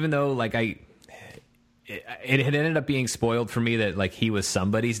 even though, like, it had ended up being spoiled for me that, like, he was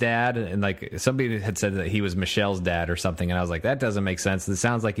somebody's dad, and, like, somebody had said that he was Michelle's dad or something, and I was like, that doesn't make sense. It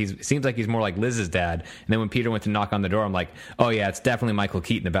seems like he's more like Liz's dad. And then when Peter went to knock on the door, I'm like, oh yeah, it's definitely Michael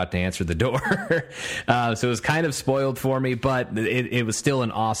Keaton about to answer the door. So it was kind of spoiled for me, but it was still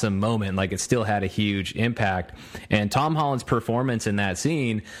an awesome moment. Like, it still had a huge impact. And Tom Holland's performance in that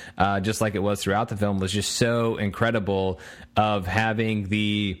scene, just like it was throughout the film, was just so incredible, of having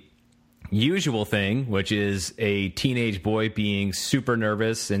the usual thing, which is a teenage boy being super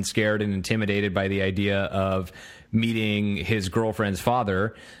nervous and scared and intimidated by the idea of meeting his girlfriend's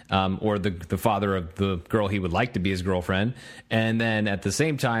father, or the father of the girl he would like to be his girlfriend. And then at the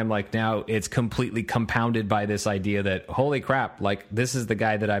same time, like, now it's completely compounded by this idea that, holy crap, like, this is the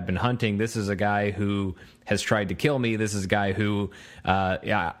guy that I've been hunting. This is a guy who has tried to kill me. This is a guy who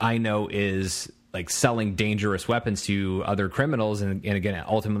I know is, like, selling dangerous weapons to other criminals, and again,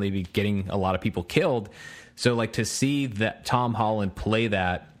 ultimately be getting a lot of people killed. So, like, to see that Tom Holland play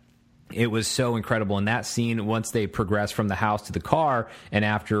that, it was so incredible. In that scene, once they progress from the house to the car, and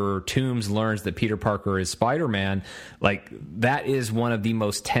after Toomes learns that Peter Parker is Spider-Man, like, that is one of the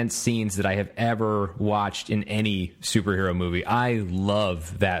most tense scenes that I have ever watched in any superhero movie. I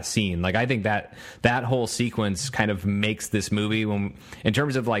love that scene. Like, I think that whole sequence kind of makes this movie, in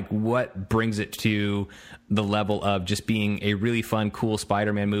terms of, like, what brings it to the level of just being a really fun, cool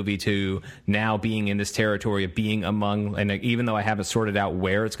Spider-Man movie to now being in this territory of being among, and even though I haven't sorted out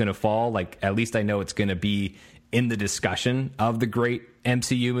where it's going to fall, like, at least I know it's going to be in the discussion of the great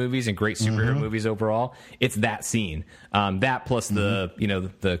MCU movies and great superhero movies overall. It's that scene, that plus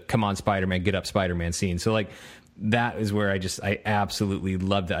the come on Spider-Man, get up Spider-Man scene. So, like, that is where I absolutely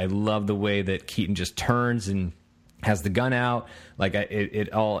loved it. I love the way that Keaton just turns and has the gun out, like,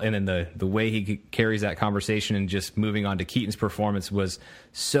 it all, and then the way he carries that conversation, and just moving on to Keaton's performance was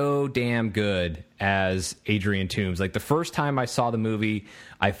so damn good as Adrian Toomes. Like, the first time I saw the movie,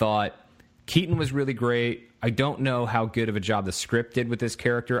 I thought Keaton was really great. I don't know how good of a job the script did with this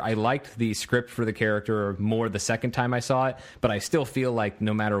character. I liked the script for the character more the second time I saw it, but I still feel like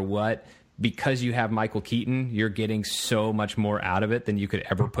no matter what, because you have Michael Keaton, you're getting so much more out of it than you could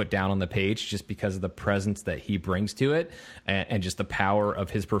ever put down on the page, just because of the presence that he brings to it, and just the power of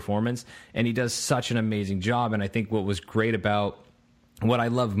his performance. And he does such an amazing job. And I think what I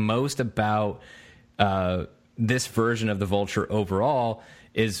love most about this version of the Vulture overall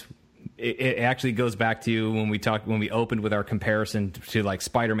is it actually goes back to when we opened with our comparison to, like,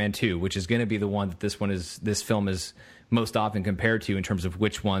 Spider-Man 2, which is going to be the one that this film is most often compared to in terms of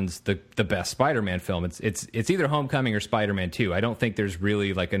which one's the best Spider-Man film. It's either Homecoming or Spider-Man 2. I don't think there's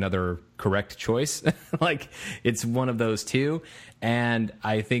really, like, another correct choice. Like, it's one of those two. And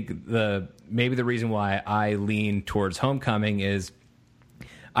I think maybe the reason why I lean towards Homecoming is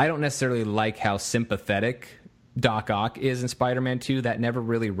I don't necessarily like how sympathetic Doc Ock is in Spider-Man 2. That never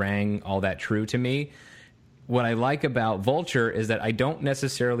really rang all that true to me. What I like about Vulture is that I don't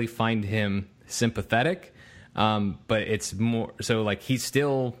necessarily find him sympathetic. But it's more so, like, he's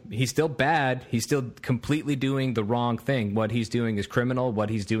still bad. He's still completely doing the wrong thing. What he's doing is criminal. What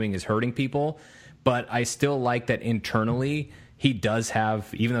he's doing is hurting people. but I still like that internally he does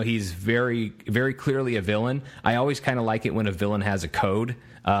have, even though he's very, very clearly a villain, I always kind of like it when a villain has a code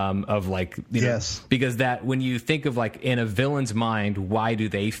of like, you know, because that when you think of like in a villain's mind, why do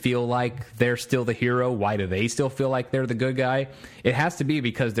they feel like they're still the hero? Why do they still feel like they're the good guy? It has to be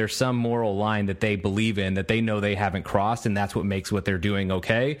because there's some moral line that they believe in that they know they haven't crossed, and that's what makes what they're doing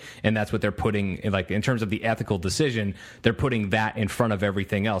okay. And that's what they're putting, like in terms of the ethical decision, they're putting that in front of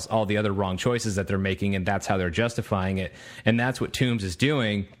everything else, all the other wrong choices that they're making, and that's how they're justifying it. And that's what Toombs is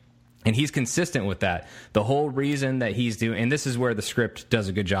doing. And he's consistent with that. The whole reason that he's doing, and this is where the script does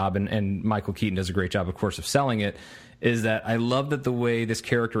a good job, and Michael Keaton does a great job, of course, of selling it, is that I love that the way this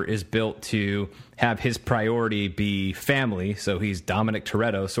character is built to have his priority be family. So he's Dominic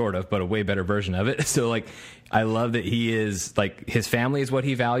Toretto, sort of, but a way better version of it. So, like, I love that he is, like, his family is what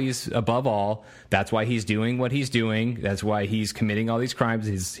he values above all. That's why he's doing what he's doing. That's why he's committing all these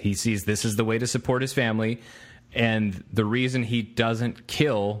crimes. He sees this is the way to support his family. And the reason he doesn't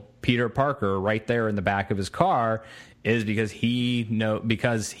kill Peter Parker right there in the back of his car is because he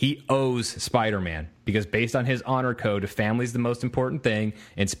owes Spider-Man. Because based on his honor code, family's the most important thing,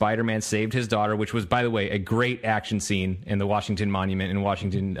 and Spider-Man saved his daughter, which was, by the way, a great action scene in the Washington Monument in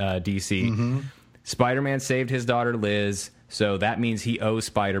Washington, D.C. Mm-hmm. Spider-Man saved his daughter, Liz, so that means he owes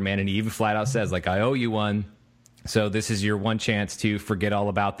Spider-Man, and he even flat out says, like, I owe you one. So this is your one chance to forget all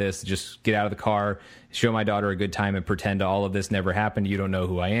about this. Just get out of the car, show my daughter a good time, and pretend all of this never happened. You don't know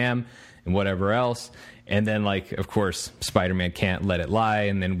who I am, and whatever else. And then, like, of course, Spider-Man can't let it lie,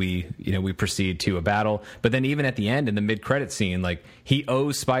 and then we proceed to a battle. But then even at the end, in the mid-credit scene, like, he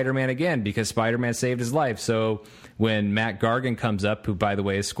owes Spider-Man again because Spider-Man saved his life. So when Matt Gargan comes up, who, by the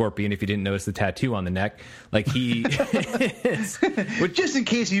way, is Scorpion, if you didn't notice the tattoo on the neck, like, he is, which, just in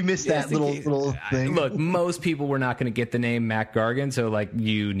case you missed that little thing. Look, most people were not going to get the name Matt Gargan, so, like,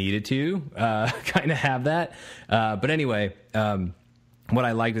 you needed to kind of have that. But anyway, what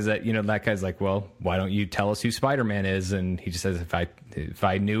I liked is that, you know, that guy's like, well, why don't you tell us who Spider-Man is? And he just says, if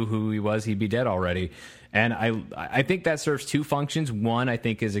I knew who he was, he'd be dead already. And I think that serves two functions. One, I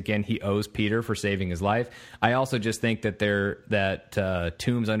think, is, again, he owes Peter for saving his life. I also just think that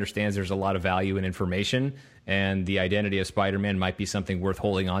Toombs understands there's a lot of value in information, and the identity of Spider-Man might be something worth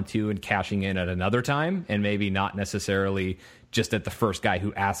holding on to and cashing in at another time, and maybe not necessarily just at the first guy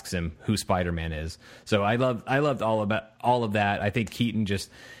who asks him who Spider-Man is. So I loved all of that. I think Keaton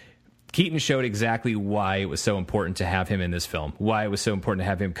showed exactly why it was so important to have him in this film, why it was so important to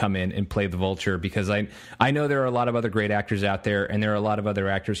have him come in and play the Vulture, because I know there are a lot of other great actors out there, and there are a lot of other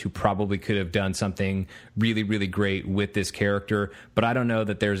actors who probably could have done something really, really great with this character, but I don't know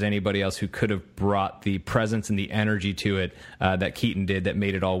that there's anybody else who could have brought the presence and the energy to it that Keaton did that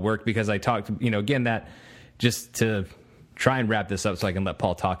made it all work. Because I talked, again, that just to try and wrap this up so I can let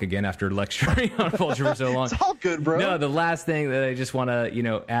Paul talk again after lecturing on Vulture for so long. It's all good, bro. No, the last thing that I just want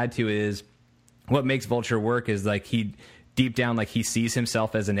to, add to is what makes Vulture work is, like, he deep down, like, he sees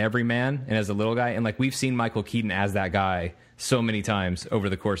himself as an everyman and as a little guy. And, like, we've seen Michael Keaton as that guy so many times over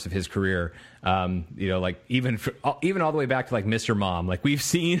the course of his career. Like, even all the way back to, like, Mr. Mom. Like, we've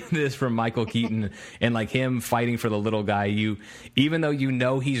seen this from Michael Keaton and, like, him fighting for the little guy. Even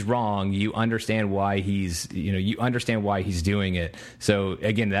though he's wrong, you understand why he's doing it. So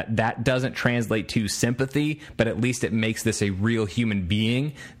again, that doesn't translate to sympathy, but at least it makes this a real human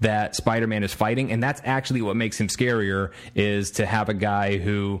being that Spider-Man is fighting. And that's actually what makes him scarier, is to have a guy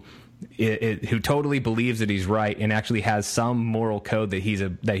who totally believes that he's right and actually has some moral code that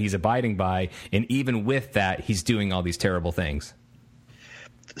he's abiding by, and even with that, he's doing all these terrible things.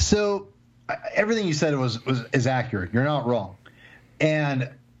 So everything you said is accurate. You're not wrong,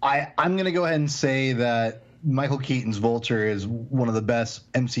 and I'm going to go ahead and say that Michael Keaton's Vulture is one of the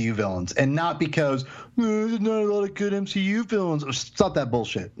best MCU villains, and not because there's not a lot of good MCU villains. Stop that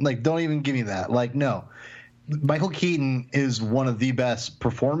bullshit. Like, don't even give me that. Like, no. Michael Keaton is one of the best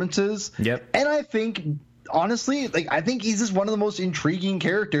performances. Yep. And I think, honestly, I think he's just one of the most intriguing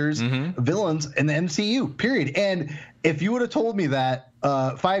characters, villains in the MCU, period. And if you would have told me that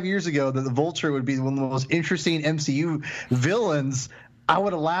 5 years ago, that the Vulture would be one of the most interesting MCU villains, I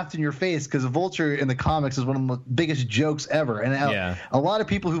would have laughed in your face, because the Vulture in the comics is one of the biggest jokes ever. And a lot of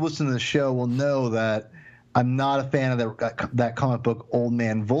people who listen to the show will know that I'm not a fan of that comic book Old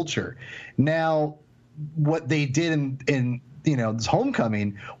Man Vulture. Now, what they did in this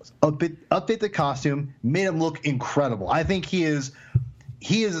Homecoming was update the costume, made him look incredible. I think he is.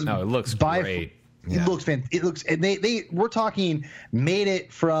 No, it looks great. It looks fantastic. It looks, and we're talking, made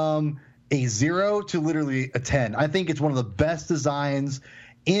it from a 0 to literally a 10. I think it's one of the best designs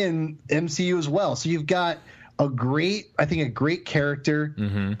in MCU as well. So you've got a great character,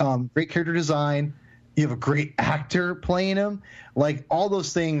 great character design. You have a great actor playing him. Like, all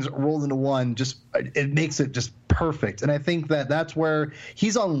those things rolled into one, just it makes it just perfect. And I think that's where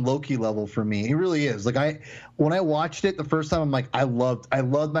he's on Loki level for me. He really is. Like, when I watched it the first time, I'm like, I loved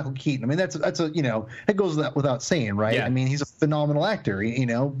Michael Keaton. I mean, that's a it goes without saying, right? Yeah. I mean, he's a phenomenal actor,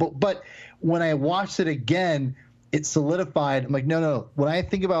 But when I watched it again, it solidified. I'm like, no. When I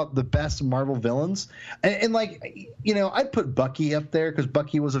think about the best Marvel villains, and like, I'd put Bucky up there because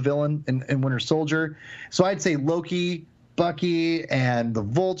Bucky was a villain in Winter Soldier. So I'd say Loki, Bucky, and the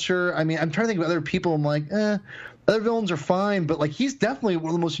Vulture. I mean, I'm trying to think of other people. I'm like, other villains are fine, but like, he's definitely one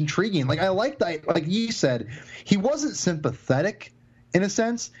of the most intriguing. Like, I like that. Like you said, he wasn't sympathetic in a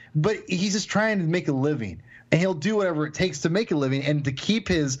sense, but he's just trying to make a living. And he'll do whatever it takes to make a living and to keep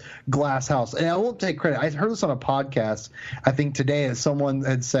his glass house. And I won't take credit. I heard this on a podcast, I think today, as someone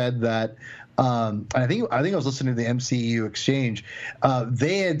had said that. I think I was listening to the MCU Exchange.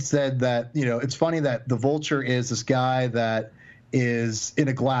 They had said that it's funny that the Vulture is this guy that is in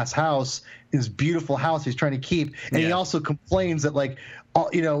a glass house, his beautiful house he's trying to keep, and he also complains that like.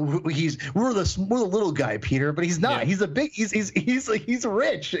 We're the little guy, Peter, but he's not. Yeah. He's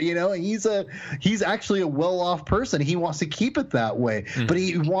rich, and he's actually a well-off person. He wants to keep it that way, but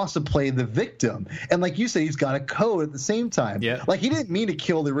he wants to play the victim. And like you say, he's got a code at the same time. Yeah. Like, he didn't mean to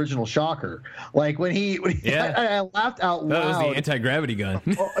kill the original Shocker. Like, when he I laughed out loud. That was the anti-gravity gun.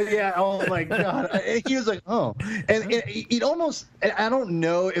 Oh my God. He was like, oh, and it almost. I don't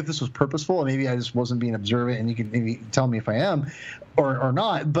know if this was purposeful. Maybe I just wasn't being observant, and you can maybe tell me if I am. Or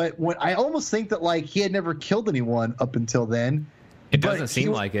not, but when I almost think that like he had never killed anyone up until then. It doesn't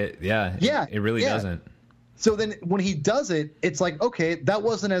seem like it. Yeah. It really doesn't. So then when he does it, it's like, okay, that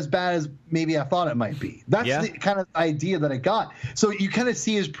wasn't as bad as maybe I thought it might be. That's the kind of idea that I got. So you kind of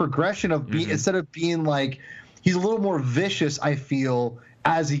see his progression of being instead of being like he's a little more vicious, I feel,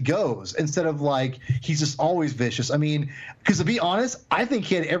 as he goes, instead of like he's just always vicious. I mean, because to be honest, I think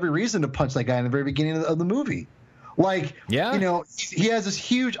he had every reason to punch that guy in the very beginning of the movie. Like, he has this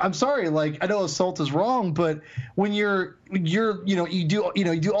huge. I'm sorry, like, I know assault is wrong, but when you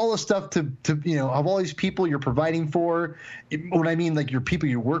do all this stuff to have all these people you're providing for. When I mean, like, your people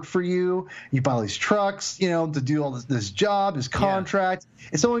you work for you buy all these trucks, to do all this job, this contract,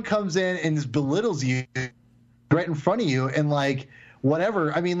 and someone comes in and just belittles you right in front of you, and like.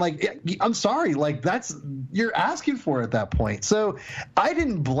 Whatever. I mean, like, I'm sorry, like, you're asking for it at that point. So I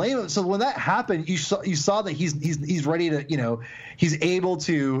didn't blame him. So when that happened, you saw that he's ready to, he's able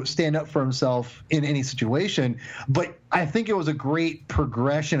to stand up for himself in any situation. But I think it was a great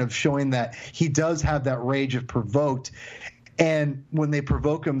progression of showing that he does have that rage if provoked. And when they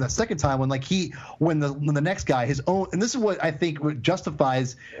provoke him the second time, when the next guy, his own, and this is what I think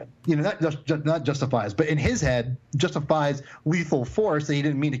justifies, not justifies, but in his head justifies lethal force that he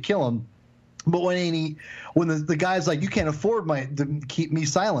didn't mean to kill him. But when the guy's like, you can't afford to keep me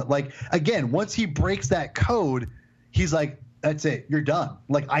silent. Like, again, once he breaks that code, he's like, that's it, you're done.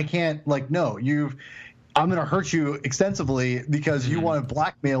 Like, I can't, like, no, I'm going to hurt you extensively because you want to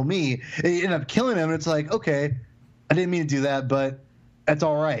blackmail me. And you end up killing him, and it's like, okay, I didn't mean to do that, but that's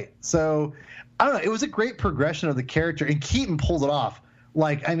all right. So, I don't know. It was a great progression of the character, and Keaton pulled it off.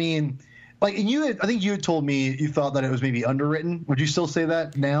 Like, I mean, like, and I think you had told me you thought that it was maybe underwritten. Would you still say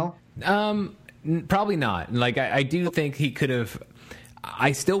that now? Probably not. Like, I do think he could have.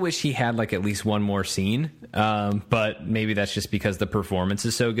 I still wish he had like at least one more scene, but maybe that's just because the performance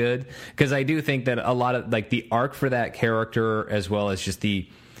is so good. Because I do think that a lot of like the arc for that character, as well as just the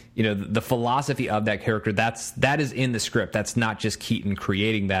philosophy of that character, that is in the script. That's not just Keaton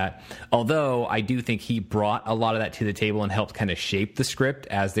creating that. Although I do think he brought a lot of that to the table and helped kind of shape the script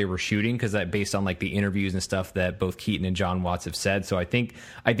as they were shooting, because that based on like the interviews and stuff that both Keaton and John Watts have said. So I think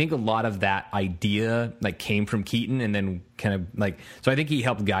a lot of that idea like came from Keaton, and then kind of like, so I think he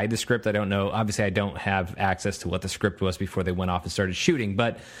helped guide the script. I don't know. Obviously I don't have access to what the script was before they went off and started shooting,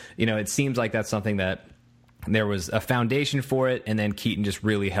 but it seems like that's something that there was a foundation for it, and then Keaton just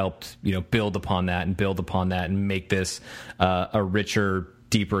really helped, build upon that and make this a richer,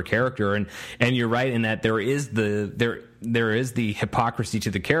 deeper character. And you're right in that there is the hypocrisy to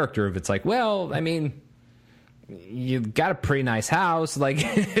the character of, it's like, well, I mean, you've got a pretty nice house, like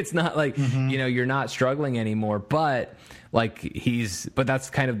it's not like you're not struggling anymore, but like but that's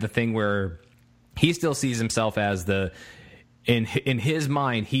kind of the thing where he still sees himself as in his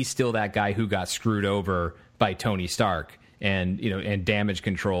mind, he's still that guy who got screwed over by Tony Stark. and and damage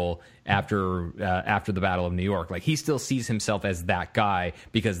control after the Battle of New York. Like, he still sees himself as that guy,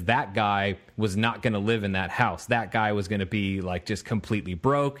 because that guy was not going to live in that house. That guy was going to be like just completely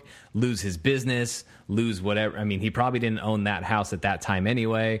broke, lose his business, lose whatever. I mean, he probably didn't own that house at that time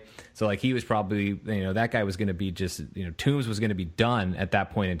anyway. So like, he was probably, that guy was going to be just, Toombs was going to be done at that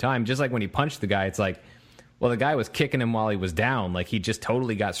point in time. Just like when he punched the guy, it's like, well, the guy was kicking him while he was down. Like, he just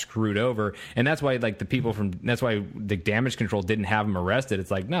totally got screwed over. And that's why, like, that's why the damage control didn't have him arrested.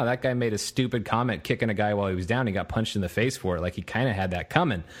 It's like, no, that guy made a stupid comment kicking a guy while he was down. He got punched in the face for it. Like, he kind of had that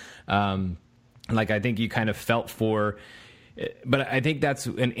coming. Like, I think you kind of felt for, but I think that's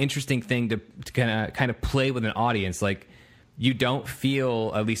an interesting thing to kind of play with an audience. Like, you don't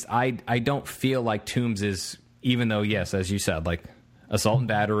feel, at least I don't feel like Toombs is, even though, yes, as you said, like, assault and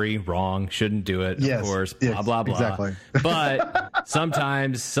battery, wrong, shouldn't do it, of course, blah, blah, blah. Exactly. But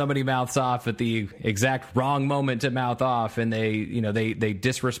sometimes somebody mouths off at the exact wrong moment to mouth off, and they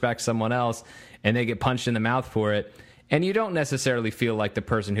disrespect someone else, and they get punched in the mouth for it. And you don't necessarily feel like the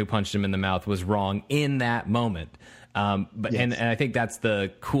person who punched him in the mouth was wrong in that moment. And I think that's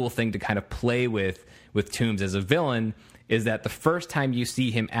the cool thing to kind of play with Toombs as a villain, is that the first time you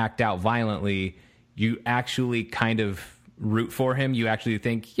see him act out violently, you actually kind of root for him. You actually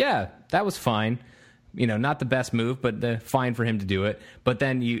think, yeah, that was fine. Not the best move, but fine for him to do it. But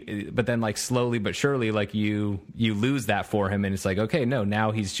then like, slowly but surely, like, you lose that for him, and it's like, okay, no,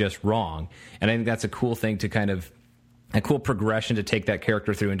 now he's just wrong. And I think that's a cool thing to kind of, a cool progression to take that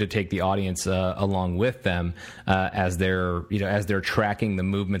character through, and to take the audience along with them as they're tracking the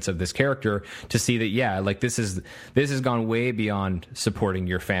movements of this character, to see that, yeah, like, this has gone way beyond supporting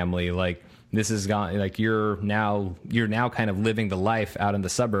your family. Like, this has gone, like, you're now kind of living the life out in the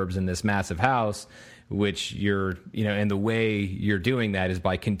suburbs in this massive house, which and the way you're doing that is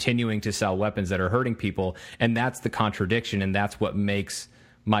by continuing to sell weapons that are hurting people. And that's the contradiction, and that's what makes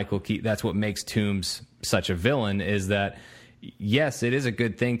that's what makes Toombs such a villain, is that, yes, it is a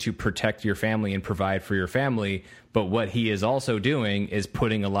good thing to protect your family and provide for your family, but what he is also doing is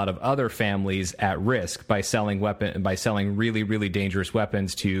putting a lot of other families at risk by selling really, really dangerous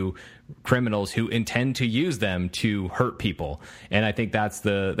weapons to criminals who intend to use them to hurt people. And I think that's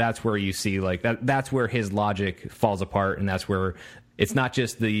where you see, like, that's where his logic falls apart, and that's where it's not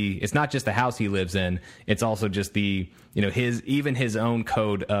just the house he lives in, it's also just his own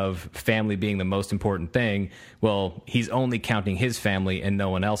code of family being the most important thing. Well, he's only counting his family and no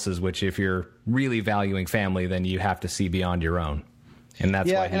one else's, which, if you're really valuing family, then you have to see beyond your own. And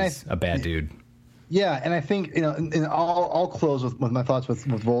that's why he's a bad dude. Yeah, and I think, and I'll close with my thoughts with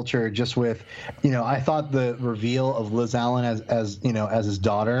Vulture, just with, I thought the reveal of Liz Allen as his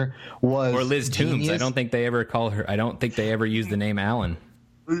daughter was, or Liz genius. Toombs. I don't think they ever call her. I don't think they ever use the name Allen.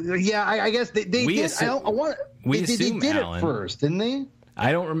 Yeah, I guess they did. They did Allen. It first, didn't they?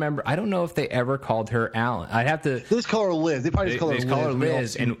 I don't remember. I don't know if they ever called her Allen. I'd have to. They just call her Liz. They probably just call her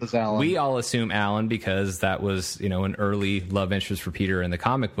Liz. And we all assume Allen because that was, an early love interest for Peter in the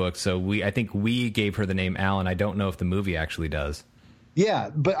comic book. So I think we gave her the name Allen. I don't know if the movie actually does.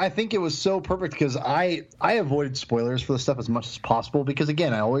 Yeah, but I think it was so perfect because I avoided spoilers for this stuff as much as possible, because,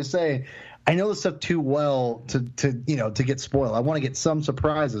 again, I always say, I know this stuff too well to get spoiled. I want to get some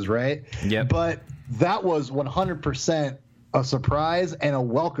surprises, right? Yeah. But that was 100% a surprise and a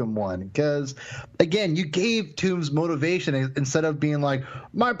welcome one, because, again, you gave Toombs motivation instead of being like,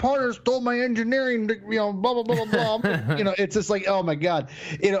 my partner stole my engineering, blah blah blah blah blah. It's just like, oh my god,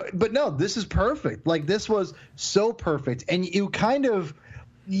 But no, this is perfect. Like, this was so perfect, and you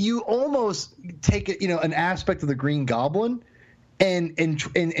almost take it, an aspect of the Green Goblin,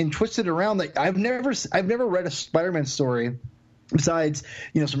 and twist it around. Like, I've never read a Spider-Man story, besides,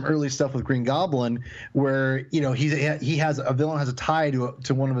 some early stuff with Green Goblin, where, he has a villain has a tie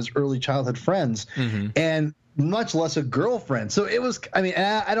to one of his early childhood friends, and much less a girlfriend. So it was,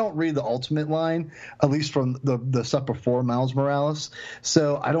 I don't read the Ultimate line, at least from the stuff before Miles Morales.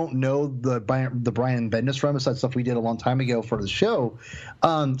 So I don't know the Brian Bendis run, besides stuff we did a long time ago for the show.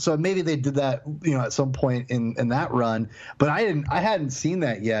 So maybe they did that, at some point in that run, but I hadn't seen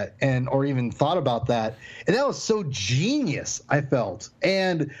that yet, or even thought about that. And that was so genius, I felt.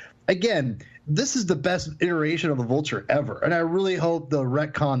 And again, this is the best iteration of the Vulture ever, and I really hope they'll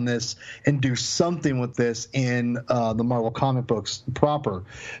retcon this and do something with this in the Marvel comic books proper.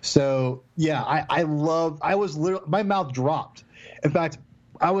 So yeah, I was literally, my mouth dropped. In fact,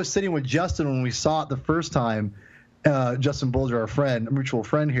 I was sitting with Justin when we saw it the first time, Justin Bulger, our friend, a mutual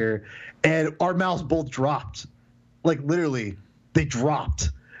friend here, and our mouths both dropped. Like, literally, they dropped.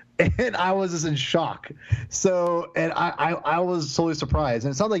 And I was just in shock. So, and I was totally surprised.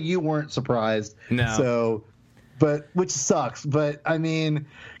 And it sounds like you weren't surprised. No. So but which sucks. But I mean,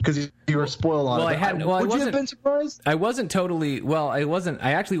 because you were spoiled on it. Would you have been surprised? I wasn't totally. Well, I wasn't.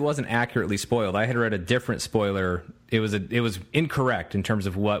 I actually wasn't accurately spoiled. I had read a different spoiler. It was incorrect in terms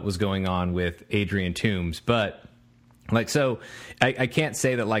of what was going on with Adrian Toomes, but. Like, so I can't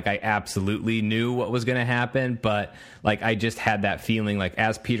say that, like, I absolutely knew what was going to happen, but, like, I just had that feeling, like,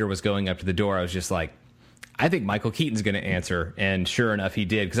 as Peter was going up to the door, I was just like, I think Michael Keaton's going to answer. And sure enough, he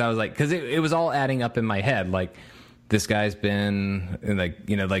did. Because I was like, because it was all adding up in my head. Like, this guy's been, like,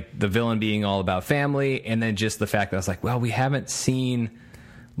 you know, like, the villain being all about family. And then just the fact that I was like, well, we haven't seen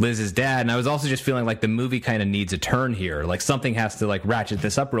Liz's dad. And I was also just feeling like the movie kind of needs a turn here. Like, something has to, like, ratchet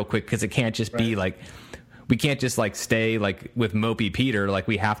this up real quick, because it can't just be, like... We can't just like stay like with mopey Peter. Like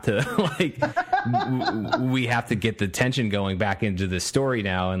we have to like we have to get the tension going back into the story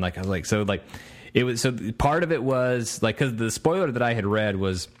now. And like I was like, so like it was, so part of it was like, because the spoiler that I had read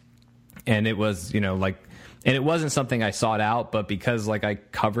was, and it was, you know, like, and it wasn't something I sought out, but because like I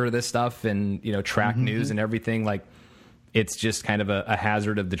cover this stuff and, you know, track news and everything, like it's just kind of a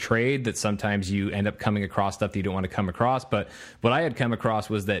hazard of the trade that sometimes you end up coming across stuff that you don't want to come across. But what I had come across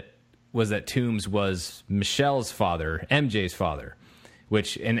was that Toomes was Michelle's father, MJ's father,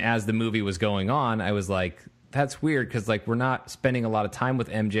 which, and as the movie was going on, I was like, that's weird, because like we're not spending a lot of time with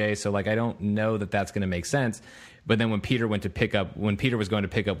MJ, so like I don't know that that's going to make sense. But then when Peter was going to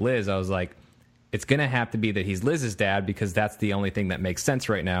pick up Liz, I was like, it's going to have to be that he's Liz's dad, because that's the only thing that makes sense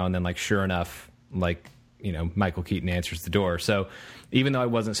right now. And then like sure enough, like, you know, Michael Keaton answers the door. So even though I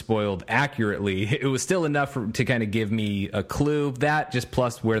wasn't spoiled accurately, it was still enough to kind of give me a clue. That just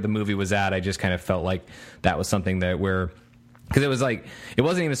plus where the movie was at, I just kind of felt like that was something that because it was like, it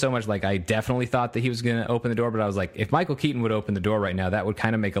wasn't even so much like I definitely thought that he was going to open the door, but I was like, if Michael Keaton would open the door right now, that would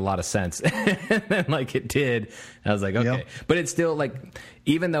kind of make a lot of sense. And then like it did. I was like, okay. Yep. But it's still like,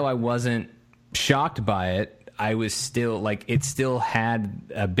 even though I wasn't shocked by it, I was still like, it still had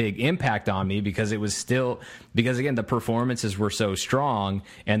a big impact on me, because again, the performances were so strong,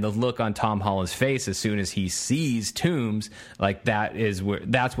 and the look on Tom Holland's face as soon as he sees Toomes, like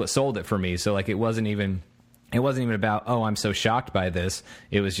that's what sold it for me. So like, it wasn't even about, oh, I'm so shocked by this.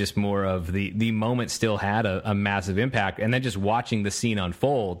 It was just more of the moment still had a massive impact. And then just watching the scene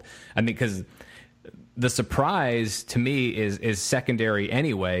unfold, I mean, because the surprise to me is secondary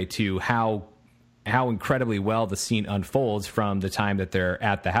anyway to how incredibly well the scene unfolds from the time that they're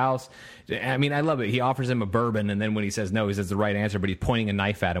at the house. I mean, I love it. He offers him a bourbon, and then when he says no, he says the right answer, but he's pointing a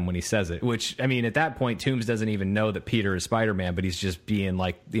knife at him when he says it, which, I mean, at that point, Toomes doesn't even know that Peter is Spider-Man, but he's just being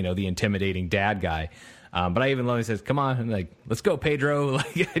like, you know, the intimidating dad guy. But I even love, he says, come on, like, let's go, Pedro.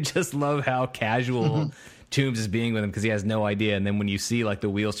 Like, I just love how casual Toomes is being with him, because he has no idea. And then when you see like the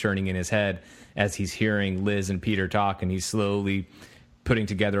wheels turning in his head as he's hearing Liz and Peter talk, and he's slowly putting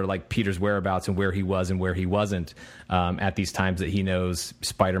together like Peter's whereabouts and where he was and where he wasn't at these times that he knows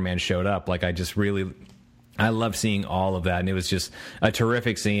Spider-Man showed up. Like, I love seeing all of that, and it was just a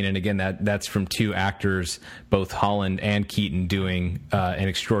terrific scene. And again, that's from two actors, both Holland and Keaton, doing an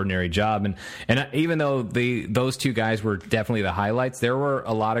extraordinary job. And even though those two guys were definitely the highlights, there were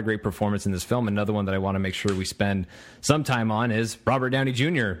a lot of great performances in this film. Another one that I want to make sure we spend some time on is Robert Downey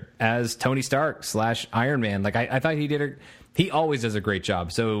Jr. as Tony Stark / Iron Man. Like, I thought he always does a great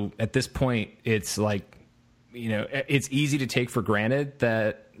job. So at this point, it's like, you know, it's easy to take for granted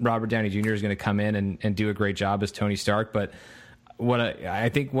that Robert Downey Jr. is going to come in and do a great job as Tony Stark. But I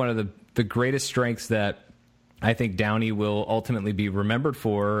think one of the greatest strengths that I think Downey will ultimately be remembered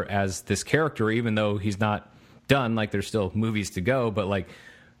for as this character, even though he's not done, like there's still movies to go, but like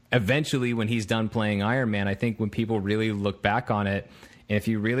eventually when he's done playing Iron Man, I think when people really look back on it, and if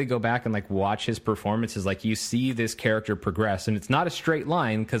you really go back and like watch his performances, like you see this character progress, and it's not a straight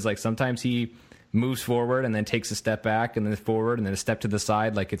line, because like sometimes he moves forward and then takes a step back and then forward and then a step to the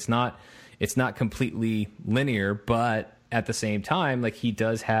side. Like it's not completely linear, but at the same time, like he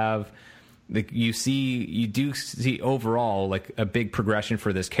does have, like you do see overall like a big progression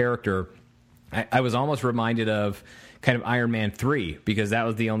for this character. I was almost reminded of kind of Iron Man 3, because that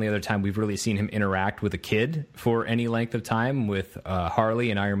was the only other time we've really seen him interact with a kid for any length of time, with Harley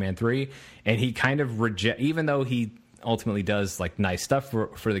in Iron Man 3. And he kind of even though he ultimately does like nice stuff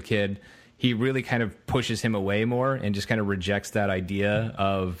for the kid, he really kind of pushes him away more and just kind of rejects that idea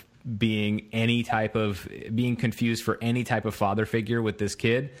of being confused for any type of father figure with this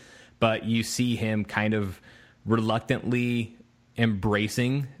kid. But you see him kind of reluctantly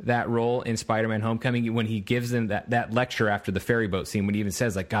embracing that role in Spider-Man Homecoming when he gives them that lecture after the ferry boat scene, when he even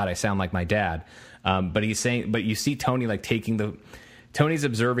says like, God, I sound like my dad. But you see Tony like Tony's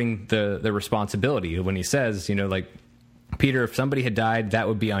observing the responsibility when he says, you know, like, Peter, if somebody had died, that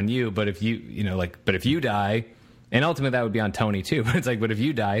would be on you. But if you die, And ultimately that would be on Tony too. But it's like, but if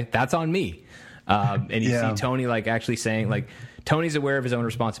you die, that's on me. And you see Tony like actually saying like, Tony's aware of his own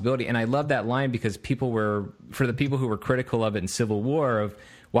responsibility. And I love that line because for the people who were critical of it in Civil War of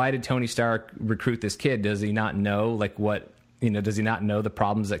why did Tony Stark recruit this kid? Does he not know like what, does he not know the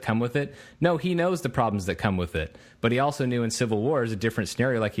problems that come with it? No, he knows the problems that come with it. But he also knew in Civil War is a different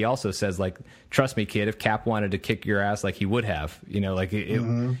scenario. Like he also says, like, trust me, kid, if Cap wanted to kick your ass, like he would have,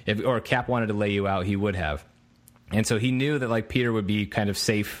 or Cap wanted to lay you out, he would have. And so he knew that like Peter would be kind of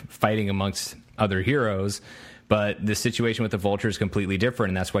safe fighting amongst other heroes. But the situation with the Vulture is completely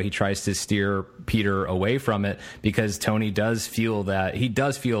different, and that's why he tries to steer Peter away from it, because Tony does feel that he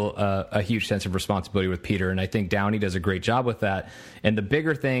does feel a huge sense of responsibility with Peter, and I think Downey does a great job with that. And the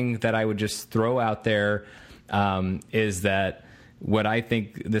bigger thing that I would just throw out there is that what I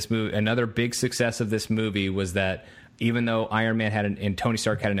think this movie, another big success of this movie was that even though Iron Man and Tony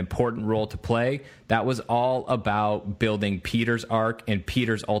Stark had an important role to play, that was all about building Peter's arc and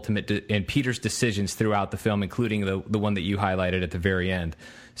Peter's and Peter's decisions throughout the film, including the one that you highlighted at the very end.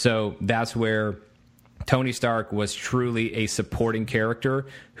 So that's where Tony Stark was truly a supporting character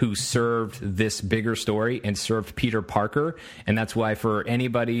who served this bigger story and served Peter Parker. And that's why for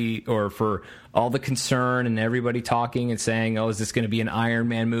anybody, or for all the concern and everybody talking and saying, oh, is this going to be an Iron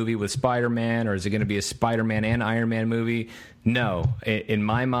Man movie with Spider-Man, or is it going to be a Spider-Man and Iron Man movie? No. In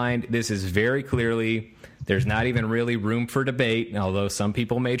my mind, this is very clearly, there's not even really room for debate, although some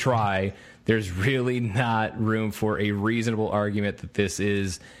people may try. There's really not room for a reasonable argument that this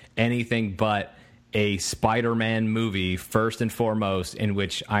is anything but a Spider-Man movie, first and foremost, in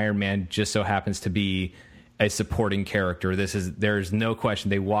which Iron Man just so happens to be a supporting character. There's no question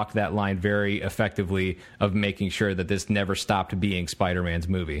they walked that line very effectively of making sure that this never stopped being Spider-Man's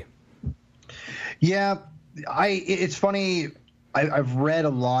movie. Yeah, it's funny. I've read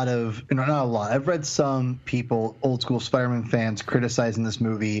not a lot. I've read some people, old school Spider-Man fans, criticizing this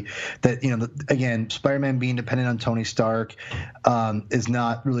movie that, again, Spider-Man being dependent on Tony Stark is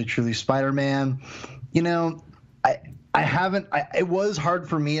not really truly Spider-Man. It was hard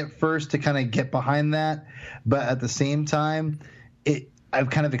for me at first to kind of get behind that, but at the same time, I've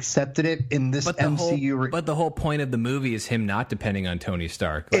kind of accepted it in this MCU. But the whole point of the movie is him not depending on Tony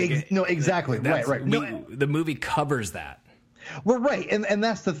Stark. Exactly. Right. The movie covers that. Well, right, and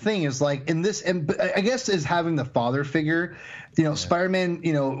that's the thing is like in this, and I guess is having the father figure. Spider-Man,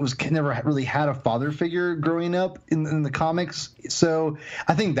 never really had a father figure growing up in the comics, so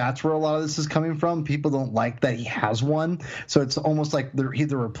I think that's where a lot of this is coming from. People don't like that he has one, so it's almost like they're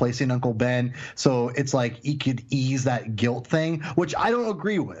replacing Uncle Ben. So it's like he could ease that guilt thing, which I don't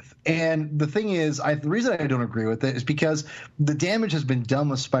agree with. And the thing is, the reason I don't agree with it is because the damage has been done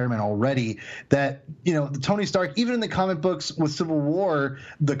with Spider-Man already. That the Tony Stark, even in the comic books with Civil War,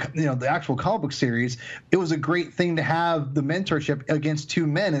 the actual comic book series, it was a great thing to have the mentorship against two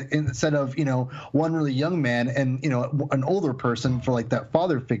men instead of one really young man and an older person for like that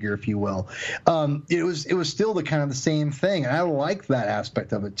father figure, if you will. It was still the kind of the same thing, and I like that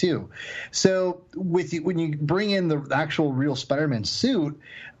aspect of it too. So when you bring in the actual real Spider-Man suit,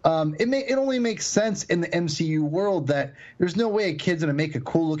 it only makes sense in the MCU world that there's no way a kid's gonna make a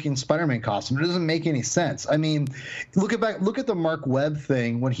cool looking Spider-Man costume. It doesn't make any sense. I mean, look at the Mark Webb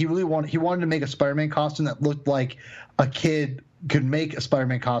thing when he wanted to make a Spider-Man costume that looked like a kid could make a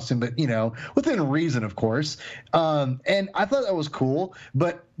Spider-Man costume, but within reason, of course. And I thought that was cool,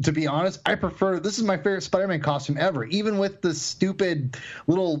 but to be honest, I prefer, this is my favorite Spider-Man costume ever, even with the stupid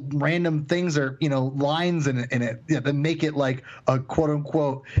little random things or lines in it that make it like a quote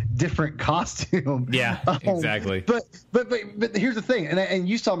unquote different costume. Yeah, exactly. But here's the thing, and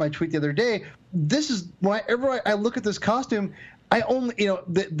you saw my tweet the other day. This is whenever I look at this costume, I only,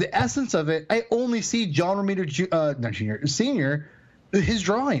 the essence of it, I only see John Romita Sr., his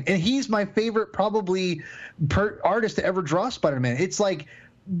drawing. And he's my favorite, probably, artist to ever draw Spider-Man. It's like,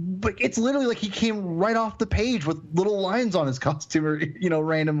 but it's literally like he came right off the page with little lines on his costume, or,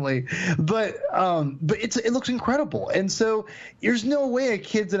 randomly. But it looks incredible. And so there's no way a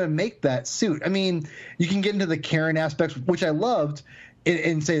kid's going to make that suit. I mean, you can get into the Karen aspects, which I loved,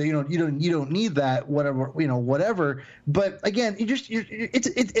 and say you don't need that, whatever. But again, it's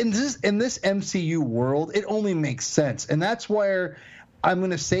in this MCU world, it only makes sense, and that's where I'm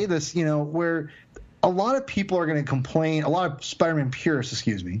going to say this. Where a lot of people are going to complain, a lot of Spider-Man purists,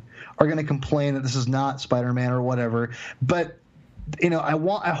 are going to complain that this is not Spider-Man or whatever. But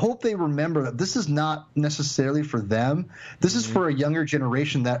I hope they remember that this is not necessarily for them. This is for a younger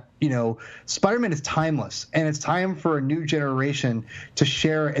generation that, Spider-Man is timeless, and it's time for a new generation to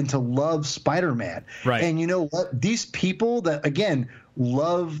share and to love Spider-Man. Right. And you know what? These people that, again,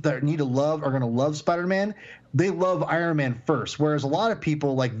 need to love are going to love Spider-Man. They love Iron Man first, whereas a lot of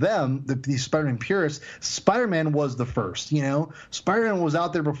people like them, these Spider-Man purists, Spider-Man was the first. Spider-Man was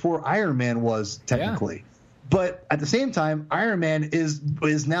out there before Iron Man was technically. Yeah. But at the same time, Iron Man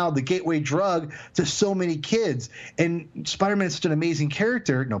is now the gateway drug to so many kids. And Spider-Man is such an amazing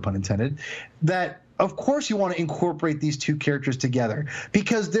character, no pun intended, that of course you want to incorporate these two characters together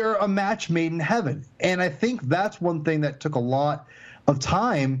because they're a match made in heaven. And I think that's one thing that took a lot of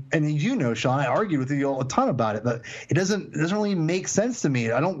time. And Sean, I argued with you a ton about it, but it doesn't really make sense to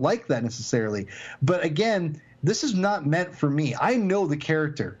me. I don't like that necessarily. But again, this is not meant for me. I know the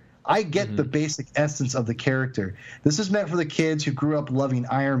character. I get the basic essence of the character. This is meant for the kids who grew up loving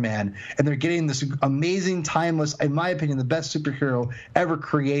Iron Man, and they're getting this amazing, timeless, in my opinion, the best superhero ever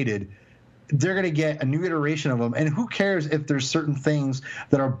created. They're going to get a new iteration of them, and who cares if there's certain things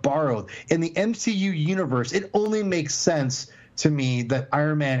that are borrowed. In the MCU universe, it only makes sense to me that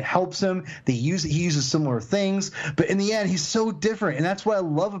Iron Man helps him. He uses similar things, but in the end, he's so different, and that's what I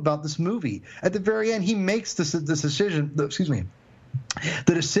love about this movie. At the very end, he makes this decision.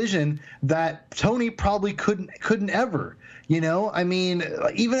 The decision that Tony probably couldn't ever. I mean,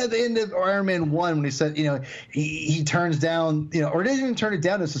 even at the end of Iron Man 1, when he said, he turns down, or doesn't even turn it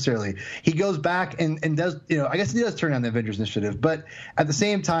down necessarily. He goes back and does, I guess he does turn down the Avengers Initiative, but at the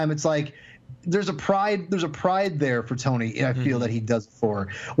same time, it's like there's a pride there for Tony. I feel that he does for,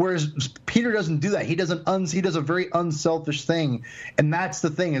 whereas Peter doesn't do that. He does a very unselfish thing, and that's the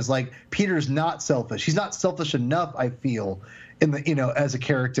thing is like Peter's not selfish. He's not selfish enough. I feel. As a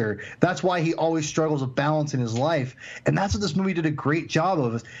character. That's why he always struggles with balance in his life. And that's what this movie did a great job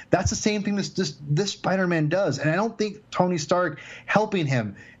of. That's the same thing this Spider-Man does. And I don't think Tony Stark helping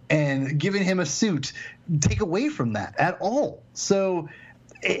him and giving him a suit take away from that at all. So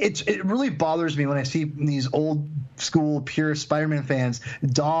it really bothers me when I see these old school pure Spider-Man fans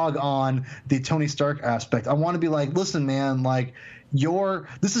dog on the Tony Stark aspect. I want to be like, listen, man, like,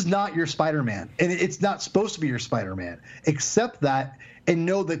 this is not your Spider-Man, and it's not supposed to be your Spider-Man. Accept that and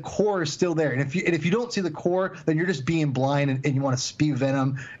know the core is still there. And if you don't see the core, then you're just being blind and you want to spew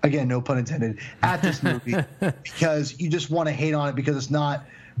venom, again, no pun intended, at this movie because you just want to hate on it because it's not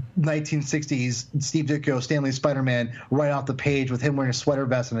 1960s Steve Ditko, Stanley Spider-Man right off the page with him wearing a sweater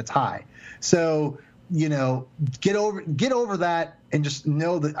vest and a tie. So, get over that and just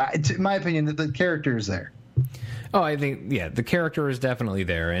know that, in my opinion, that the character is there. Oh, I think, the character is definitely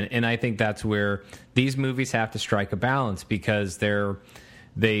there. And I think that's where these movies have to strike a balance because there's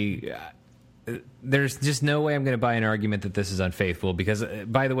just no way I'm going to buy an argument that this is unfaithful because,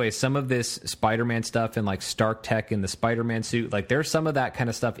 by the way, some of this Spider-Man stuff and like Stark Tech in the Spider-Man suit, like there's some of that kind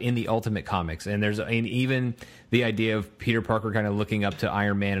of stuff in the Ultimate Comics. And even the idea of Peter Parker kind of looking up to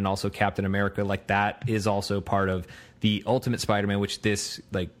Iron Man and also Captain America, like that is also part of the Ultimate Spider-Man, which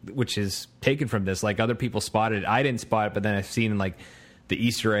is taken from this. Like other people spotted it. I didn't spot it, but then I've seen like the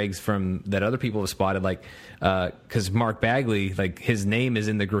Easter eggs from that other people have spotted, like because Mark Bagley, like his name is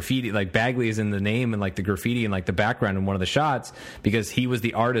in the graffiti, like Bagley is in the name and like the graffiti and like the background in one of the shots because he was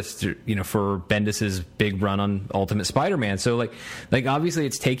the artist, for Bendis's big run on Ultimate Spider-Man. So like obviously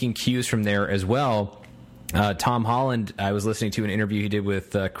it's taking cues from there as well. Tom Holland, I was listening to an interview he did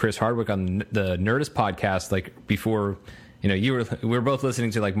with Chris Hardwick on the Nerdist podcast, like before, we were both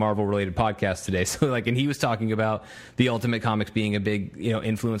listening to like Marvel related podcasts today. So like, and he was talking about the Ultimate Comics being a big,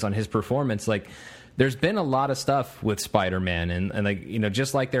 influence on his performance. Like there's been a lot of stuff with Spider-Man and like,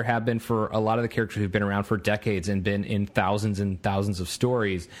 just like there have been for a lot of the characters who've been around for decades and been in thousands and thousands of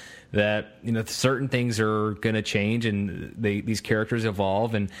stories that, certain things are going to change and these characters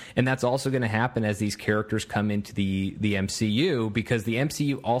evolve. And that's also going to happen as these characters come into the MCU because the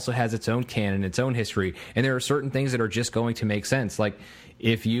MCU also has its own canon, its own history. And there are certain things that are just going to make sense. Like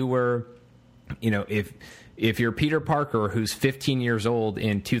if you were, if you're Peter Parker, who's 15 years old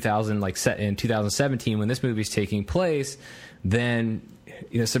in 2017 when this movie's taking place, then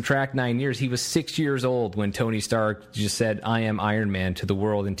subtract 9 years. He was 6 years old when Tony Stark just said, "I am Iron Man" to the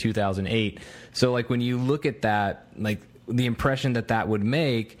world in 2008. So, like when you look at that, like the impression that would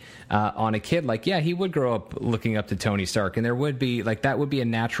make on a kid, like he would grow up looking up to Tony Stark, and there would be like that would be a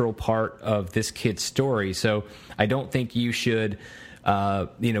natural part of this kid's story. So, I don't think you should,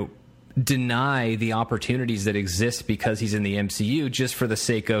 deny the opportunities that exist because he's in the MCU just for the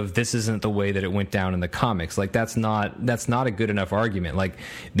sake of this isn't the way that it went down in the comics. Like that's not a good enough argument. Like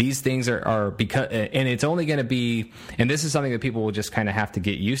these things are because, and it's only going to be, and this is something that people will just kind of have to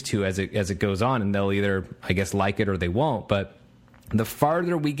get used to as it goes on, and they'll either, I guess, like it or they won't. But the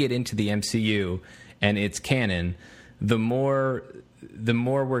farther we get into the MCU and its canon, the more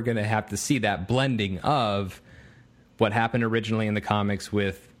we're going to have to see that blending of what happened originally in the comics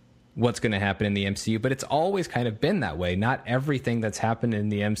with what's going to happen in the MCU. But it's always kind of been that way. Not everything that's happened in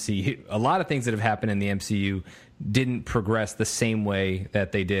the MCU, a lot of things that have happened in the MCU didn't progress the same way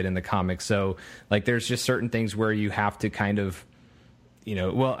that they did in the comics. So like there's just certain things where you have to kind of,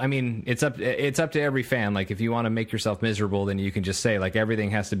 well, I mean, it's up to every fan. Like if you want to make yourself miserable, then you can just say like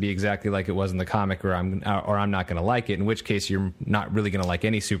everything has to be exactly like it was in the comic, or I'm not going to like it, in which case you're not really going to like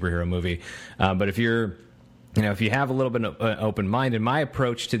any superhero movie. But if you're, if you have a little bit of an open mind, and my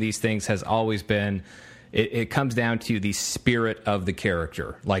approach to these things has always been, it comes down to the spirit of the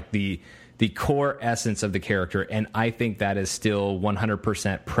character, like the core essence of the character, and I think that is still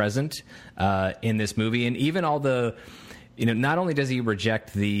 100% present in this movie. And even all the, not only does he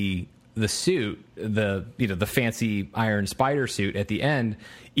reject the suit, the fancy Iron Spider suit at the end,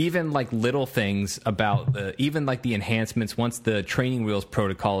 even like little things about even like the enhancements once the training wheels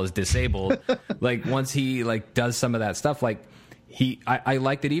protocol is disabled, like once he like does some of that stuff, like I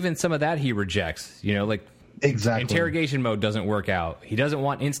like that even some of that he rejects, like exactly interrogation mode doesn't work out. He doesn't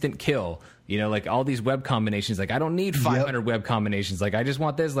want instant kill, like all these web combinations, like I don't need 500 web combinations. Like I just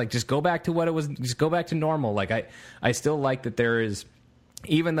want this, like just go back to what it was, just go back to normal. Like I still like that there is,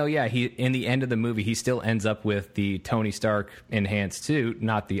 even though, he in the end of the movie, he still ends up with the Tony Stark enhanced suit,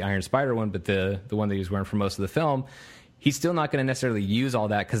 not the Iron Spider one, but the one that he was wearing for most of the film. He's still not going to necessarily use all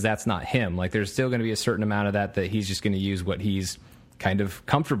that because that's not him. Like there's still going to be a certain amount of that he's just going to use what he's kind of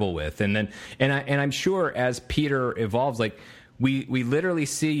comfortable with. And then, and I'm sure as Peter evolves, like we literally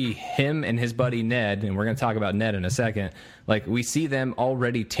see him and his buddy Ned, and we're going to talk about Ned in a second. Like we see them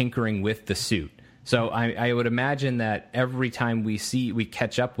already tinkering with the suit. So I would imagine that every time we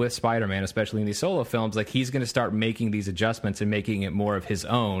catch up with Spider-Man, especially in these solo films, like he's going to start making these adjustments and making it more of his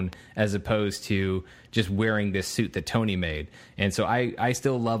own, as opposed to just wearing this suit that Tony made. And so I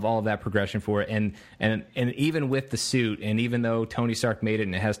still love all of that progression for it. And even with the suit, and even though Tony Stark made it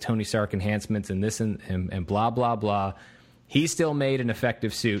and it has Tony Stark enhancements and this and blah, blah, blah, he still made an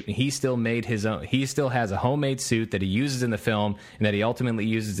effective suit, and he still made his own. He still has a homemade suit that he uses in the film and that he ultimately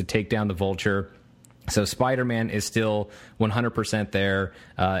uses to take down the Vulture. So Spider-Man is still 100% there,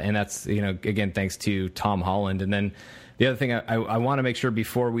 and that's, again, thanks to Tom Holland. And then the other thing I want to make sure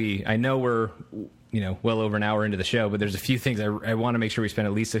before I know we're, well over an hour into the show, but there's a few things I want to make sure we spend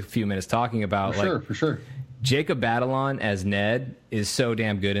at least a few minutes talking about. For sure. Jacob Batalon as Ned is so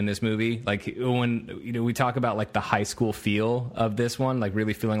damn good in this movie. Like when we talk about like the high school feel of this one, like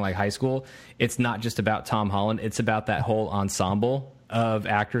really feeling like high school, it's not just about Tom Holland, it's about that whole ensemble of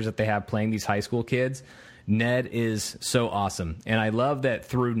actors that they have playing these high school kids. Ned is so awesome, and I love that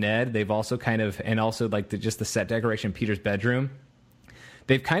through Ned they've also kind of, and also like just the set decoration in Peter's bedroom,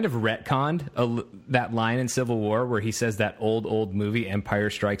 they've kind of retconned that line in Civil War where he says that old movie Empire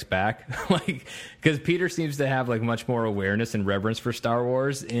Strikes Back, like because Peter seems to have like much more awareness and reverence for Star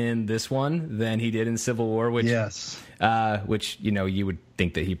Wars in this one than he did in Civil War, which you would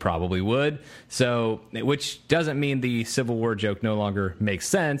think that he probably would. So, which doesn't mean the Civil War joke no longer makes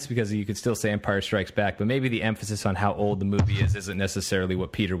sense, because you could still say Empire Strikes Back, but maybe the emphasis on how old the movie is isn't necessarily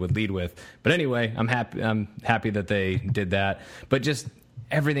what Peter would lead with. But anyway, I'm happy that they did that. But just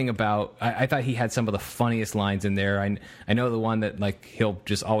everything about, I thought he had some of the funniest lines in there. I know the one that like he'll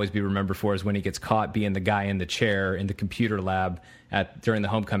just always be remembered for is when he gets caught being the guy in the chair in the computer lab during the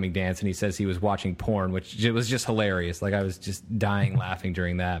homecoming dance, and he says he was watching porn, which was just hilarious. Like I was just dying laughing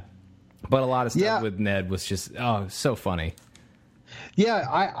during that. But a lot of stuff with Ned was just so funny. Yeah,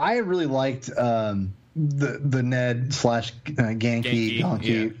 I really liked the Ned / Genki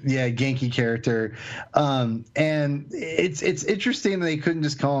Genki character, and it's interesting that they couldn't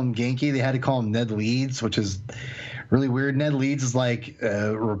just call him Genki. They had to call him Ned Leeds, which is really weird. Ned Leeds is like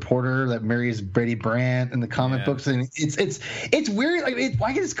a reporter that marries Betty Brant in the comic books, and it's weird. Like why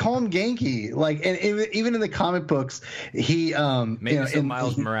can't you just call him Genki? Like, and even in the comic books, he maybe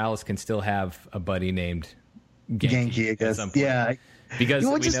Miles Morales can still have a buddy named Genki, I guess. Yeah. Because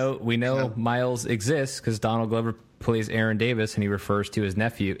we know Miles exists because Donald Glover plays Aaron Davis, and he refers to his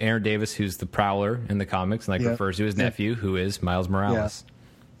nephew, Aaron Davis, who's the Prowler in the comics, and refers to his nephew, who is Miles Morales.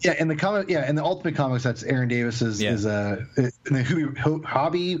 Yeah, in the Ultimate Comics, that's Aaron Davis is the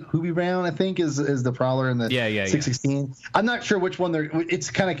Hobie Brown, I think, is the Prowler in the 616. I'm not sure which one it's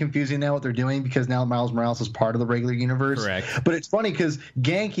kind of confusing now what they're doing because now Miles Morales is part of the regular universe. Correct. But it's funny because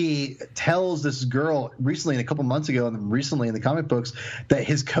Genki tells this girl recently, a couple months ago, and recently in the comic books, that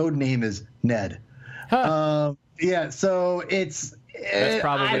his code name is Ned. Huh. So it's. That's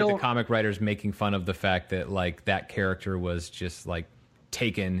probably the comic writers making fun of the fact that like that character was just like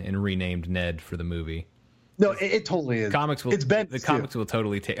taken and renamed Ned for the movie. No, it totally is. Comics will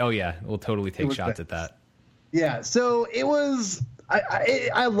totally take. Oh yeah, we'll totally take shots at that. Yeah, so it was.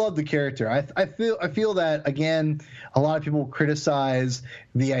 I love the character. I feel that again. A lot of people criticize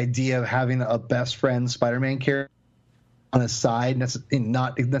the idea of having a best friend Spider-Man character on a side,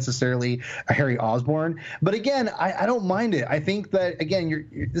 not necessarily a Harry Osborn. But again, I don't mind it. I think that,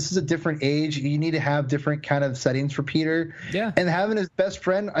 again, this is a different age. You need to have different kind of settings for Peter. Yeah. And having his best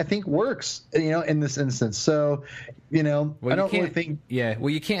friend, I think, works, in this instance. So, I don't really think. Yeah. Well,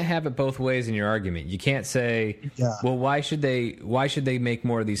 you can't have it both ways in your argument. You can't say, well, why should they make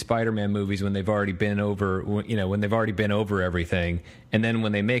more of these Spider-Man movies when they've already been over, when they've already been over everything. And then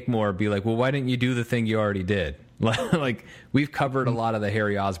when they make more, be like, well, why didn't you do the thing you already did? Like we've covered a lot of the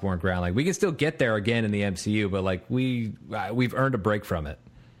Harry Osborn ground. Like we can still get there again in the MCU, but like we've earned a break from it.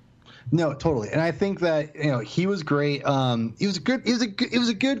 No, totally. And I think that he was great. He was good. It was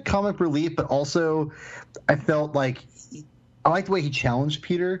a good comic relief, but also I felt like I liked the way he challenged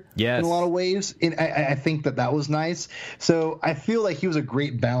Peter in a lot of ways, and I think that was nice. So I feel like he was a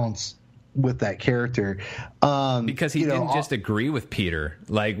great balance with that character because he didn't just agree with Peter.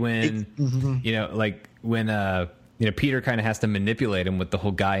 Like when when Peter kind of has to manipulate him with the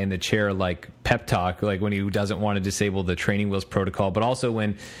whole guy in the chair like pep talk, like when he doesn't want to disable the training wheels protocol, but also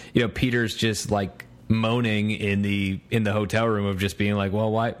when Peter's just like moaning in the hotel room of just being like,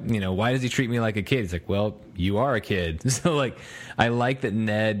 well, why does he treat me like a kid? He's like, well, you are a kid. So like I like that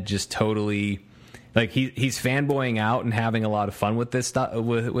Ned just totally like he's fanboying out and having a lot of fun with this stuff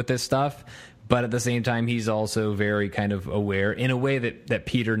with this stuff, but at the same time he's also very kind of aware in a way that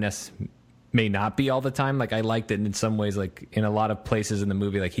Peter may not be all the time. Like I like that in some ways, like in a lot of places in the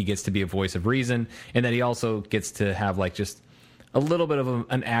movie, like he gets to be a voice of reason, and that he also gets to have like just a little bit of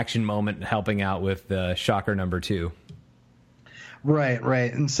an action moment helping out with Shocker number 2.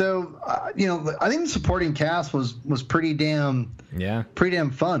 Right. And so I think the supporting cast was pretty damn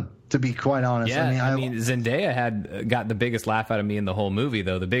fun, to be quite honest. Yeah, I mean Zendaya had got the biggest laugh out of me in the whole movie,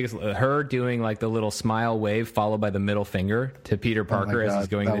 though. The biggest, her doing like the little smile wave followed by the middle finger to Peter Parker as he's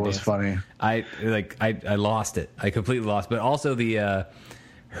going. That was funny. I lost it. I completely lost. But also the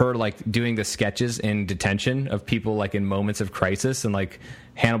her like doing the sketches in detention of people like in moments of crisis, and like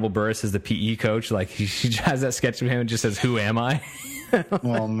Hannibal Buress is the PE coach. Like she has that sketch of him and just says, "Who am I?"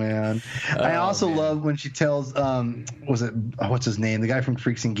 Oh man! I also love when she tells what's his name, the guy from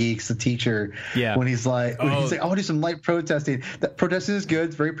Freaks and Geeks, the teacher. Yeah. When he's like, I want to do some light protesting. That protesting is good.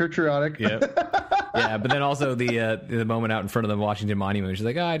 It's very patriotic. Yep. Yeah, but then also the moment out in front of the Washington Monument, she's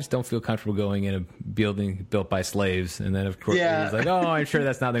like, I just don't feel comfortable going in a building built by slaves. And then of course he's like, I'm sure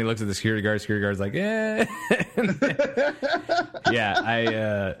that's not. Then he looks at the security guard. Security guard's like, yeah.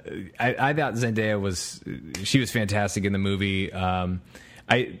 Yeah, I thought Zendaya was fantastic in the movie.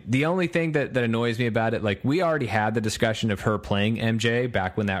 The only thing that annoys me about it, like we already had the discussion of her playing MJ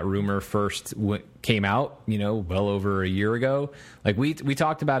back when that rumor first came out, well over a year ago. Like we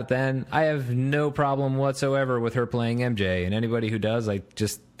talked about it then. I have no problem whatsoever with her playing MJ, and anybody who does, I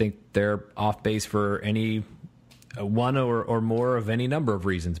just think they're off base for any one or more of any number of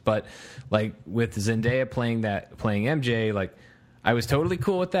reasons. But like with Zendaya playing MJ, like I was totally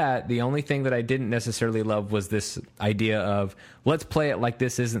cool with that. The only thing that I didn't necessarily love was this idea of let's play it like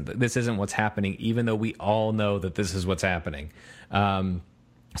this isn't what's happening, even though we all know that this is what's happening.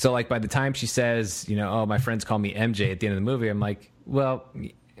 So like by the time she says, my friends call me MJ at the end of the movie, I'm like, well,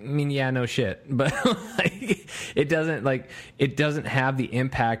 I mean, yeah, no shit, but like, it doesn't have the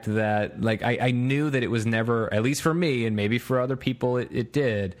impact that like I knew that it was never, at least for me, and maybe for other people it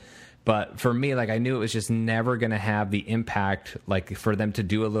did. But for me, like I knew it was just never going to have the impact, like for them to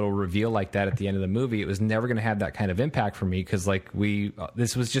do a little reveal like that at the end of the movie. It was never going to have that kind of impact for me because like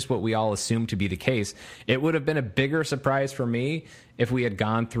this was just what we all assumed to be the case. It would have been a bigger surprise for me if we had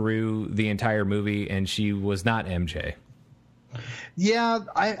gone through the entire movie and she was not MJ. Yeah,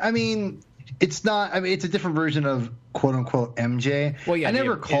 I mean, it's not. I mean, it's a different version of "quote unquote" MJ. Well, yeah, I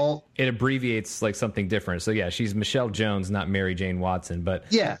never call it abbreviates like something different. So yeah, she's Michelle Jones, not Mary Jane Watson. But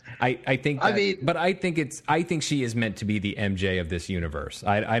yeah, I think she is meant to be the MJ of this universe.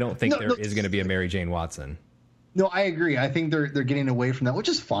 I don't think there is going to be a Mary Jane Watson. No, I agree. I think they're getting away from that, which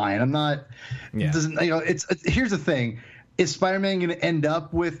is fine. I'm not. Yeah. It's here's the thing: is Spider-Man going to end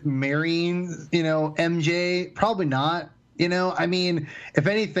up with marrying MJ? Probably not. I mean, if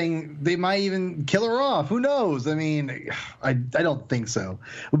anything, they might even kill her off. Who knows? I mean, I don't think so.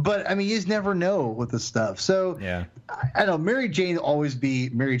 But I mean, you just never know with this stuff. So yeah, I don't know. Mary Jane will always be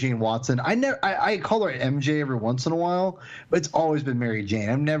Mary Jane Watson. I call her MJ every once in a while, but it's always been Mary Jane.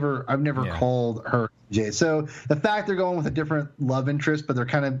 I've never called her MJ. So the fact they're going with a different love interest, but they're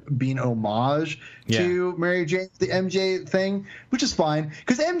kind of being homage to Mary Jane, the MJ thing, which is fine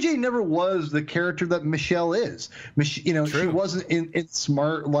because MJ never was the character that Michelle is. She wasn't in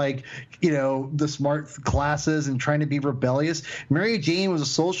smart, the smart classes and trying to be rebellious. Mary Jane was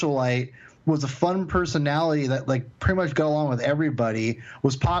a socialite, was a fun personality that pretty much got along with everybody,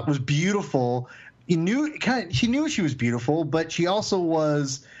 was beautiful. She knew she was beautiful, but she also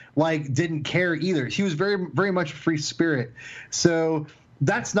was didn't care either. She was very, very much a free spirit. So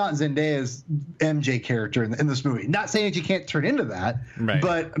that's not Zendaya's MJ character in this movie. Not saying that you can't turn into that, right.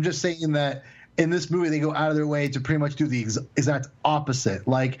 But I'm just saying that in this movie they go out of their way to pretty much do the exact opposite.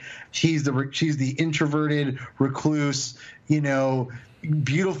 She's the introverted recluse,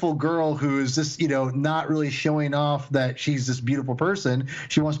 beautiful girl who is just not really showing off that she's this beautiful person.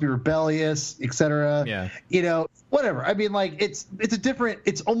 She wants to be rebellious, etc. Yeah. Whatever. I mean, it's a different.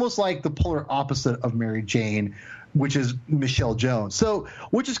 It's almost like the polar opposite of Mary Jane, which is Michelle Jones. So,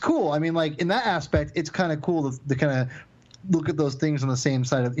 which is cool. I mean, in that aspect, it's kind of cool to kind of look at those things on the same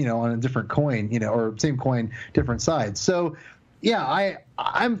side of on a different coin, or same coin, different sides. So. Yeah,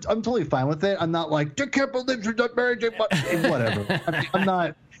 I'm totally fine with it. I'm not I can't believe she's not Mary Jane, whatever.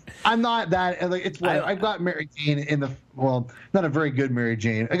 I'm not that. It's whatever. I got Mary Jane in not a very good Mary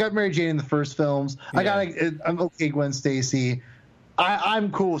Jane. I got Mary Jane in the first films. Yeah. I'm okay Gwen Stacy.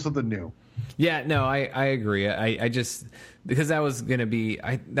 I'm cool with something new. Yeah, no, I agree. I just because that was gonna be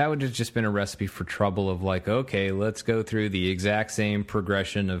that would have just been a recipe for trouble of okay, let's go through the exact same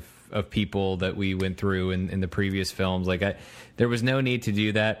progression of people that we went through in the previous films. There was no need to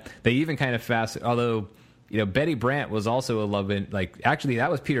do that. They even kind of although Betty Brant was also a love-in, actually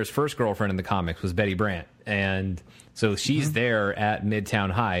that was Peter's first girlfriend in the comics was Betty Brant, and so she's there at Midtown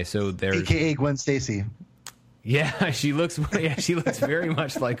High. So there's AKA Gwen Stacy. Yeah, she looks very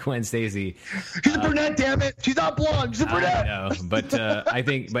much like Gwen Stacy. She's a brunette, damn it! She's not blonde. She's a brunette. I know, but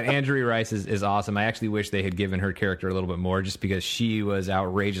but Andrea Rice is awesome. I actually wish they had given her character a little bit more, just because she was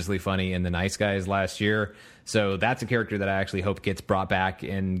outrageously funny in The Nice Guys last year. So that's a character that I actually hope gets brought back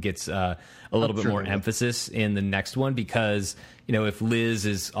and gets a little bit more emphasis in the next one, because if Liz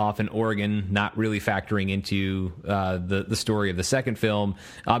is off in Oregon, not really factoring into the story of the second film,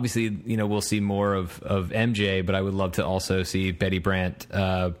 obviously we'll see more of MJ, but I would love to also see Betty Brant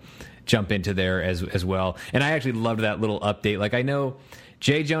jump into there as well. And I actually loved that little update. I know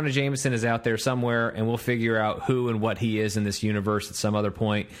J. Jonah Jameson is out there somewhere, and we'll figure out who and what he is in this universe at some other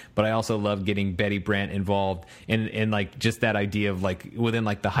point. But I also love getting Betty Brant involved in just that idea of within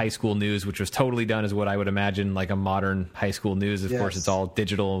the high school news, which was totally done as what I would imagine a modern high school news. Of course, it's all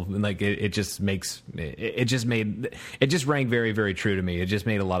digital, and it just rang very, very true to me. It just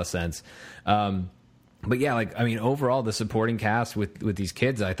made a lot of sense. But yeah, overall, the supporting cast with these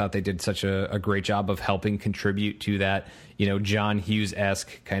kids, I thought they did such a great job of helping contribute to that, John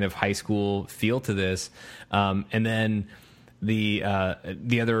Hughes-esque kind of high school feel to this. And then the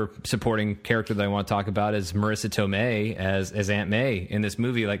other supporting character that I want to talk about is Marissa Tomei as Aunt May in this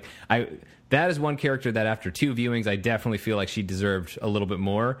movie. That is one character that after two viewings, I definitely feel like she deserved a little bit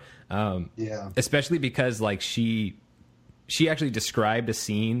more. Especially because she actually described a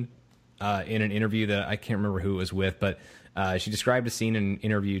scene in an interview that I can't remember who it was with, but she described a scene in an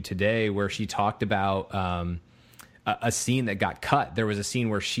interview today where she talked about a scene that got cut. There was a scene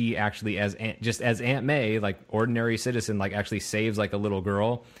where she actually, as Aunt May, ordinary citizen, actually saves a little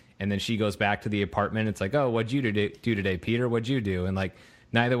girl, and then she goes back to the apartment. It's oh, what'd you do today, Peter? What'd you do? And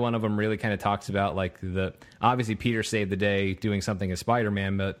neither one of them really kind of talks about obviously Peter saved the day doing something as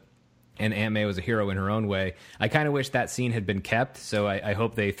Spider-Man, and Aunt May was a hero in her own way. I kind of wish that scene had been kept, so I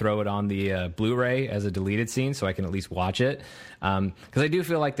hope they throw it on the Blu-ray as a deleted scene so I can at least watch it. Because I do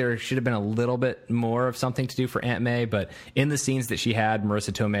feel like there should have been a little bit more of something to do for Aunt May, but in the scenes that she had,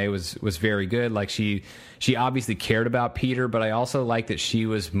 Marissa Tomei was very good. She obviously cared about Peter, but I also like that she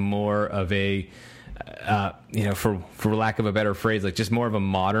was more of a, for lack of a better phrase, just more of a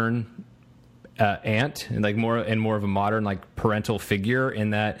modern aunt, and more of a modern parental figure,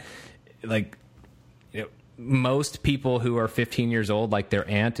 in that most people who are 15 years old, their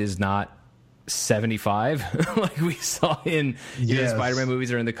aunt is not 75 like we saw in the Spider-Man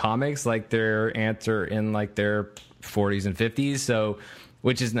movies or in the comics. Like their aunts are in like their 40s and 50s. So,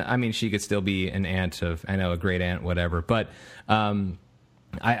 which is, I mean, she could still be an aunt of, I know, a great aunt, whatever. But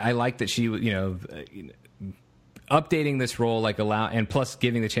I like that she, updating this role, like and plus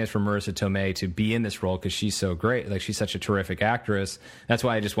giving the chance for Marissa Tomei to be in this role because she's so great. Like she's such a terrific actress. That's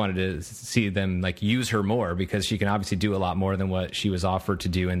why I just wanted to see them like use her more, because she can obviously do a lot more than what she was offered to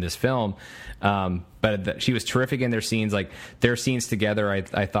do in this film. But she was terrific in their scenes. Like their scenes together,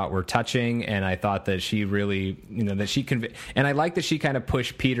 I thought were touching, and I thought that she really, that she and I like that she kind of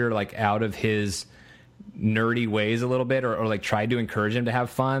pushed Peter like out of his nerdy ways a little bit, or like tried to encourage him to have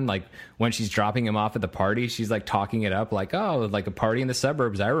fun. Like when she's dropping him off at the party, she's like talking it up like, oh, like a party in the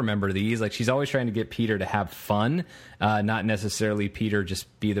suburbs, I remember these. Like she's always trying to get Peter to have fun, not necessarily Peter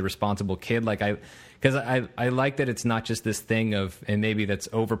just be the responsible kid. Like because I like that it's not just this thing of, and maybe that's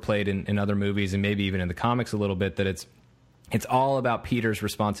overplayed in other movies and maybe even in the comics a little bit, that it's all about Peter's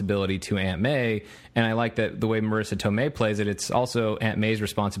responsibility to Aunt May. And I like that the way Marissa Tomei plays it, it's also Aunt May's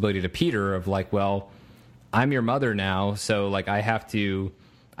responsibility to Peter of like, well, I'm your mother now, so like I have to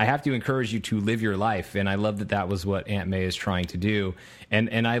encourage you to live your life. And I love that was what Aunt May is trying to do.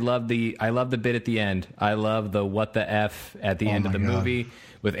 And I love the bit at the end. I love the what the F at the end of the movie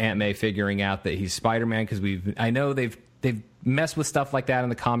with Aunt May figuring out that he's Spider-Man, because I know they've messed with stuff like that in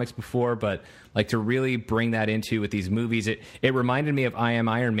the comics before, but like to really bring that into with these movies, it reminded me of I Am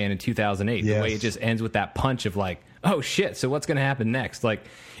Iron Man in 2008. Yes. The way it just ends with that punch of like, oh shit, so what's going to happen next? Like,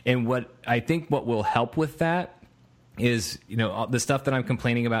 and what I think what will help with that is, the stuff that I'm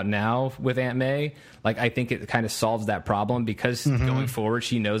complaining about now with Aunt May, like I think it kind of solves that problem, because going forward,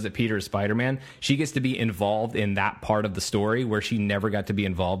 she knows that Peter is Spider-Man. She gets to be involved in that part of the story where she never got to be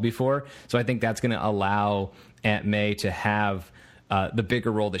involved before. So I think that's going to allow Aunt May to have the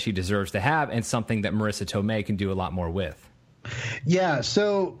bigger role that she deserves to have, and something that Marissa Tomei can do a lot more with. Yeah,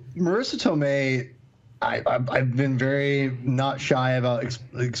 so Marissa Tomei, I've been very not shy about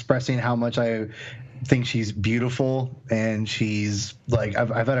expressing how much I think she's beautiful, and she's like,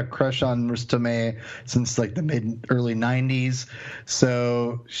 I've had a crush on Marissa Tomei since like the early 90s.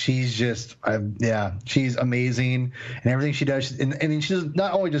 So she's just, she's amazing, and everything she does. And I mean, she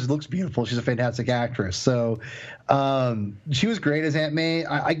not only just looks beautiful, she's a fantastic actress. So she was great as Aunt May.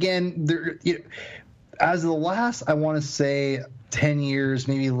 As the last, I want to say 10 years,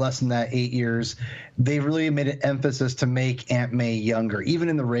 maybe less than that, 8 years, they really made an emphasis to make Aunt May younger. Even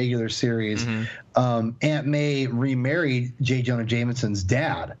in the regular series, Aunt May remarried J. Jonah Jameson's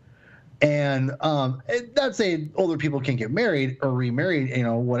dad. And not saying older people can't get married or remarried,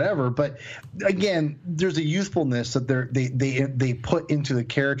 whatever. But again, there's a youthfulness that they put into the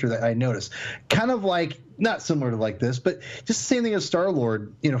character that I noticed. Kind of like, not similar to like this, but just the same thing as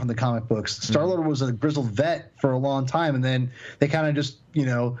Star-Lord, from the comic books. Star-Lord was a grizzled vet for a long time, and then they kind of just,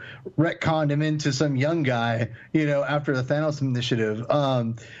 retconned him into some young guy, after the Thanos initiative,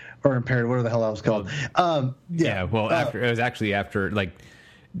 or Imperative, whatever the hell that was called. After, it was actually after, like,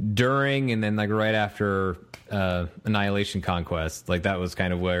 during and then like right after Annihilation Conquest, like that was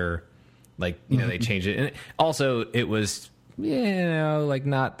kind of where, like, they changed it. And also it was, like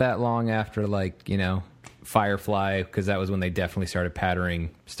not that long after, like, Firefly, because that was when they definitely started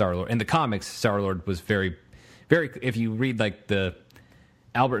patterning Star-Lord. In the comics, Star-Lord was very, very, if you read like the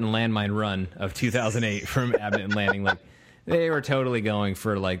Albert and Landmine run of 2008 from Abnett and Lanning, like they were totally going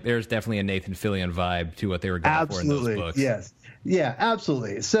for, like, there's definitely a Nathan Fillion vibe to what they were going for in those books. Yes. Yeah,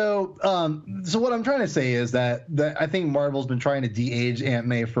 absolutely. So what I'm trying to say is that I think Marvel's been trying to de-age Aunt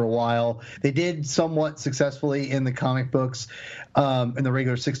May for a while. They did somewhat successfully in the comic books, in the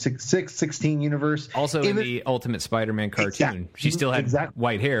regular 616 universe. Also in the Ultimate Spider-Man cartoon. Exactly. She still had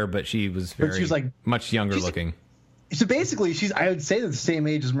white hair, but she was much younger looking. So basically, I would say, the same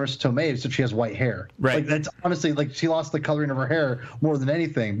age as Marissa Tomei, except she has white hair. Right. Like, that's honestly, like, she lost the coloring of her hair more than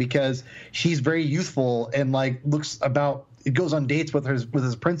anything, because she's very youthful and like it goes on dates with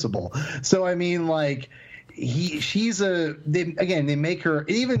his principal. So I mean, like, they make her,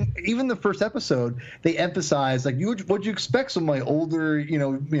 even the first episode, they emphasize, like, what'd you expect from my older,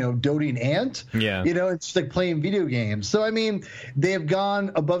 doting aunt? Yeah. It's just like playing video games. So I mean, they have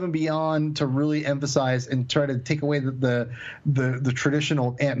gone above and beyond to really emphasize and try to take away the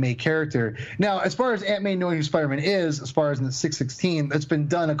traditional Aunt May character. Now, as far as Aunt May knowing who Spider-Man is, as far as in the 616, that's been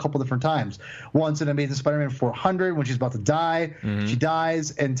done a couple different times. Once in Amazing Spider-Man 400, when she's about to die, she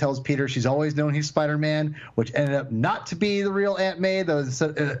dies and tells Peter she's always known he's Spider-Man. which ended up not to be the real Aunt May. It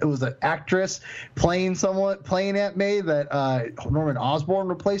was an actress playing Aunt May that Norman Osborn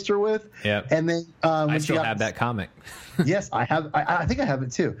replaced her with. Yeah, and then I still have that comic. Yes, I have. I think I have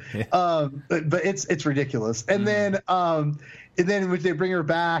it too. Yeah. But it's ridiculous. And then when they bring her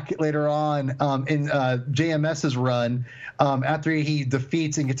back later on in JMS's run, after he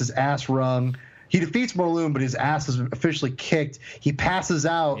defeats and gets his ass wrung, he defeats Morlun, but his ass is officially kicked. He passes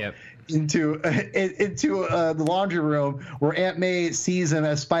out. Yep. into the laundry room where Aunt May sees him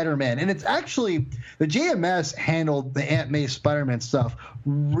as Spider-Man. And it's actually, the JMS handled the Aunt May Spider-Man stuff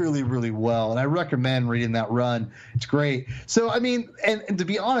really, really well. And I recommend reading that run. It's great. So, I mean, and to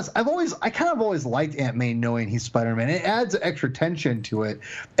be honest, I kind of always liked Aunt May knowing he's Spider-Man. It adds extra tension to it.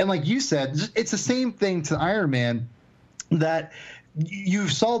 And like you said, it's the same thing to Iron Man, that you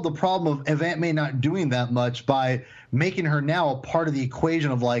solved the problem of Aunt May not doing that much by making her now a part of the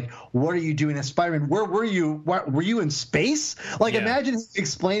equation of, like, what are you doing as Spider-Man? Where were you? Were you in space? Like, imagine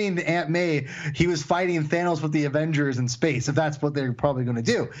explaining to Aunt May he was fighting Thanos with the Avengers in space, if that's what they're probably going to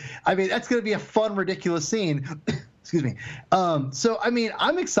do. I mean, that's going to be a fun, ridiculous scene. Excuse me. So, I mean,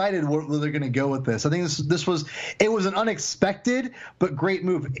 I'm excited where they're going to go with this. I think this was an unexpected but great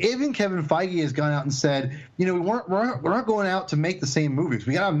move. Even Kevin Feige has gone out and said, you know, we're not going out to make the same movies.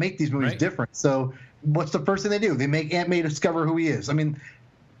 We got to make these movies different. So what's the first thing they do? They make Aunt May discover who he is. I mean,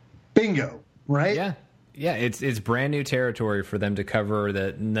 bingo, right? Yeah. Yeah, it's brand new territory for them to cover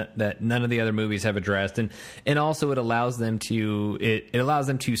that none of the other movies have addressed, and also it allows them to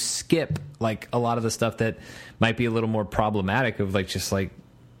skip like a lot of the stuff that might be a little more problematic, of like just like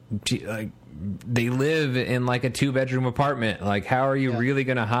they live in like a 2-bedroom apartment. Like, how are you really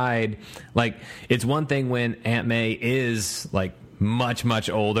going to hide? Like, it's one thing when Aunt May is like much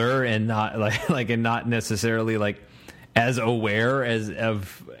older and not and not necessarily like as aware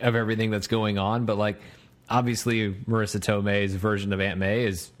of everything that's going on, but like, obviously Marissa Tomei's version of Aunt May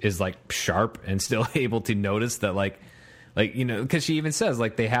is like sharp and still able to notice that, like, you know, because she even says,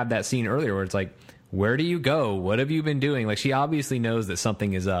 like, they have that scene earlier where it's like, where do you go? What have you been doing? Like, she obviously knows that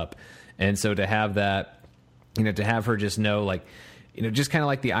something is up. And so to have that, you know, to have her just know, like, you know, just kind of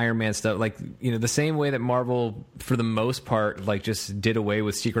like the Iron Man stuff, like, you know, the same way that Marvel, for the most part, like, just did away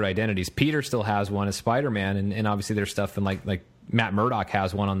with secret identities. Peter still has one as Spider-Man, and obviously there's stuff in like Matt Murdock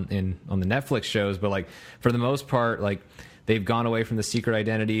has one on the Netflix shows, but like, for the most part, like, they've gone away from the secret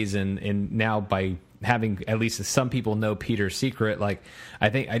identities, and now by having at least some people know Peter's secret, like, I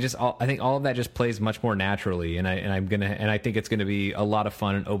think all of that just plays much more naturally, and I think it's gonna be a lot of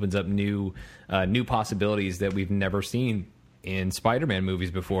fun and opens up new possibilities that we've never seen in Spider-Man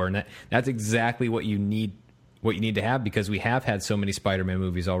movies before, and that's exactly what you need to have, because we have had so many Spider-Man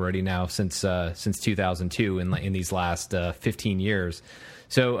movies already now since 2002 in these last 15 years.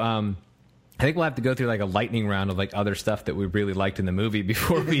 So I think we'll have to go through like a lightning round of like other stuff that we really liked in the movie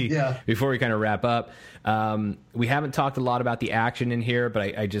before we kind of wrap up. We haven't talked a lot about the action in here,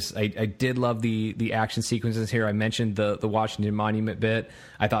 but I did love the action sequences here. I mentioned the Washington Monument bit.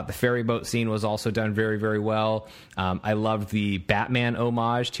 I thought the ferry boat scene was also done very, very well. I loved the Batman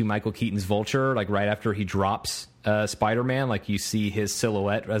homage to Michael Keaton's Vulture, like right after he drops Spider-Man, like you see his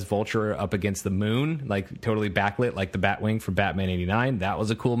silhouette as Vulture up against the moon, like totally backlit, like the Batwing from Batman '89. That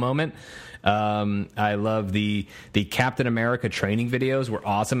was a cool moment. I love the Captain America training videos were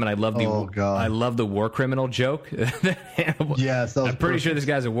awesome, and I love the war criminal joke. Yes, I'm pretty sure this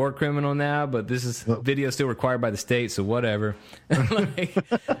guy's a war criminal now, but this is video still required by the state, so whatever.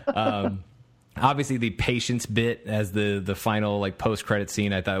 Obviously, the patience bit as the final like post credit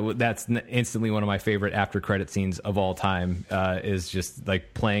scene, I thought that's instantly one of my favorite after credit scenes of all time. Is just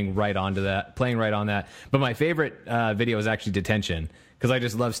like playing right on that. But my favorite video is actually Detention, because I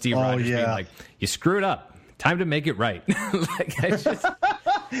just love Steve Rogers being like, "You screwed up. Time to make it right." Like, I just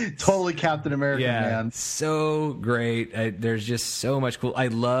totally Captain America, man. So great. There's just so much cool. I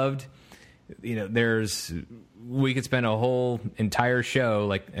loved. You know, we could spend a whole entire show,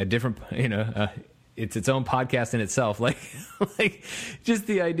 like a different, you know, it's its own podcast in itself. Like just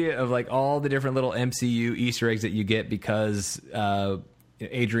the idea of like all the different little MCU Easter eggs that you get, because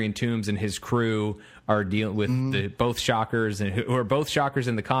Adrian Toomes and his crew are dealing with both Shockers, and who are both Shockers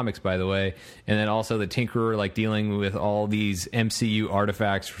in the comics, by the way, and then also the Tinkerer, like dealing with all these MCU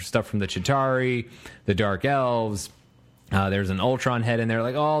artifacts, stuff from the Chitauri, the Dark Elves. There's an Ultron head in there,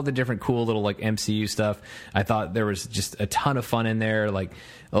 like all the different cool little like MCU stuff. I thought there was just a ton of fun in there. Like,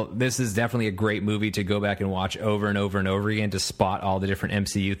 this is definitely a great movie to go back and watch over and over and over again to spot all the different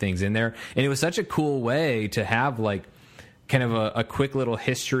MCU things in there. And it was such a cool way to have like kind of a quick little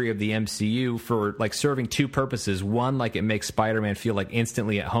history of the MCU for like serving two purposes. One, like it makes Spider-Man feel like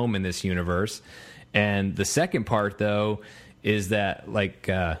instantly at home in this universe. And the second part, though, is that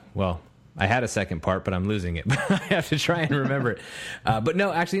I had a second part, but I'm losing it. I have to try and remember it. But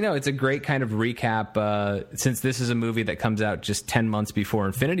no, it's a great kind of recap. Since this is a movie that comes out just 10 months before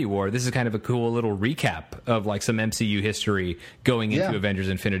Infinity War, this is kind of a cool little recap of like some MCU history going into Avengers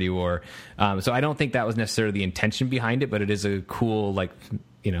Infinity War. So I don't think that was necessarily the intention behind it, but it is a cool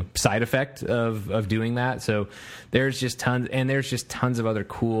side effect of doing that. So there's just tons of other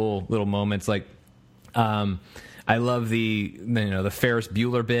cool little moments like. I love the Ferris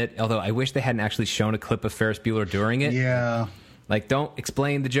Bueller bit, although I wish they hadn't actually shown a clip of Ferris Bueller during it. Yeah. Like, don't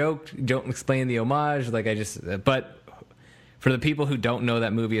explain the joke, don't explain the homage. But for the people who don't know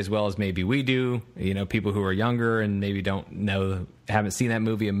that movie as well as maybe we do, people who are younger and maybe haven't seen that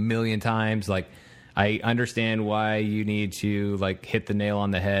movie a million times, like, I understand why you need to, like, hit the nail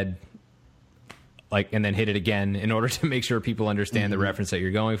on the head, like, and then hit it again in order to make sure people understand the reference that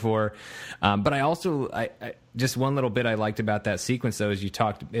you're going for. But I also, just one little bit I liked about that sequence, though, as you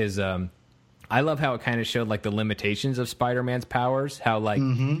talked, is I love how it kind of showed, like, the limitations of Spider-Man's powers. How, like,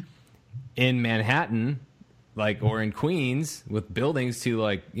 in Manhattan, like, or in Queens, with buildings to,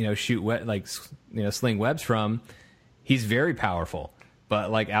 like, sling webs from, he's very powerful. But,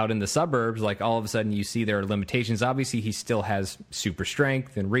 like, out in the suburbs, like, all of a sudden you see there are limitations. Obviously, he still has super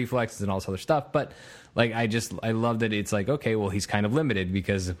strength and reflexes and all this other stuff. But, like, I love that it's like, okay, well, he's kind of limited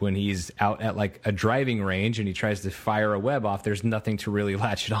because when he's out at, like, a driving range and he tries to fire a web off, there's nothing to really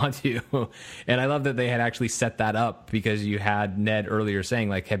latch it onto. And I love that they had actually set that up because you had Ned earlier saying,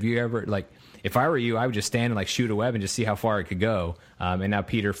 like, have you ever, like, if I were you, I would just stand and, like, shoot a web and just see how far it could go. And now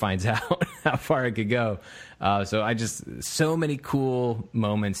Peter finds out how far it could go. So many cool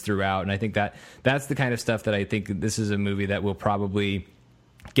moments throughout. And I think that's the kind of stuff that I think this is a movie that will probably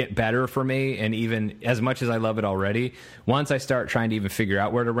get better for me. And even as much as I love it already, once I start trying to even figure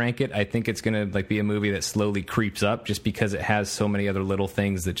out where to rank it, I think it's going to, like, be a movie that slowly creeps up just because it has so many other little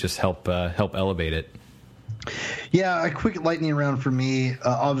things that just help elevate it. Yeah, a quick lightning round for me.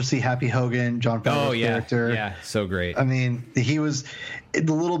 Obviously, Happy Hogan, John Favreau's character. Yeah, so great. I mean, he was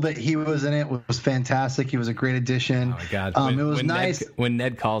the little bit he was in it was fantastic. He was a great addition. Oh my God, it was nice when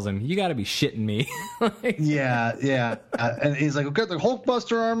Ned calls him. You got to be shitting me. Yeah. And he's like, "Okay, the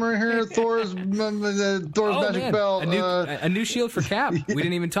Hulkbuster armor here, Thor's magic belt, a new shield for Cap." We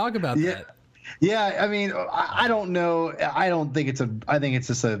didn't even talk about that. Yeah, I mean, I don't know. I think it's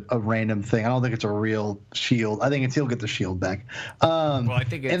just a random thing. I don't think it's a real shield. I think he'll get the shield back. I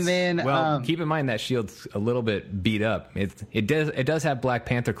think it's, and then keep in mind that shield's a little bit beat up. It does have Black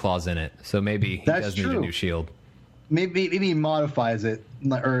Panther claws in it, so maybe he does need a new shield. Maybe he modifies it,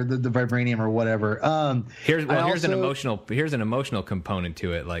 or the vibranium or whatever. Here's an emotional component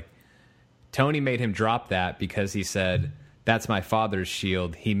to it. Like, Tony made him drop that because he said, "That's my father's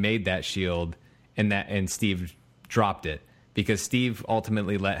shield. He made that shield." And Steve dropped it because Steve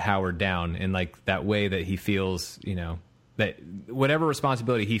ultimately let Howard down in, like, that way that he feels, that whatever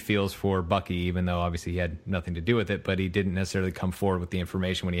responsibility he feels for Bucky, even though obviously he had nothing to do with it, but he didn't necessarily come forward with the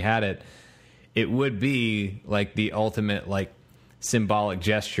information when he had it. It would be like the ultimate, like, symbolic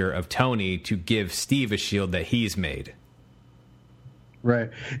gesture of Tony to give Steve a shield that he's made.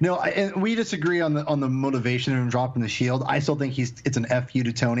 Right. No, and we disagree on the motivation of him dropping the shield. I still think it's an FU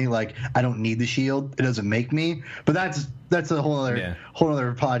to Tony. Like, I don't need the shield; it doesn't make me. But that's a whole other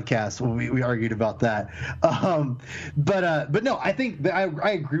podcast when we argued about that. But no, I think that I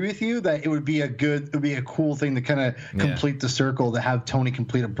agree with you that it would be a cool thing to kind of complete the circle, to have Tony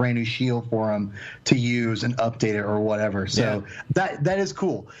complete a brand new shield for him to use and update it or whatever. So that is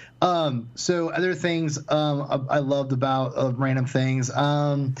cool. So other things I loved about random things.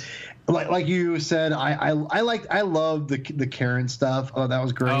 Like you said, I loved the Karen stuff. Oh, that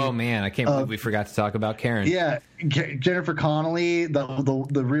was great. Oh man, I can't believe we forgot to talk about Karen. Yeah, Jennifer Connelly,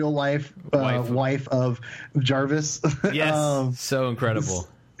 the real life wife of Jarvis. Yes, so incredible.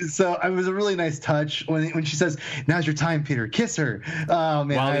 So it was a really nice touch when she says, "Now's your time, Peter. Kiss her." Oh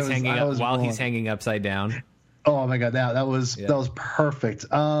man, while he's hanging upside down. Oh my God, that was perfect.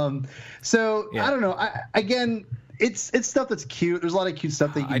 I don't know. Again, it's stuff that's cute. There's a lot of cute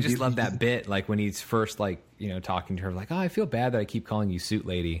stuff that you can do. I just love that bit, like when he's first, like, talking to her, like, "Oh, I feel bad that I keep calling you Suit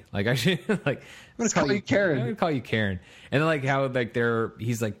Lady. Like, I should, like, I'm gonna call you Karen. I'm gonna call you Karen." And then, like, how, like,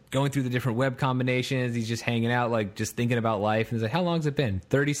 he's like going through the different web combinations. He's just hanging out, like, just thinking about life. And he's like, "How long's it been?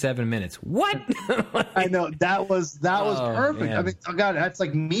 37 minutes. What?" I know that was perfect. Man. I mean, oh God, that's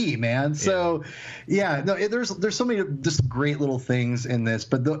like me, man. So, there's so many just great little things in this.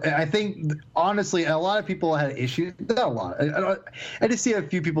 But I think honestly, a lot of people had issues. Not a lot. I just see a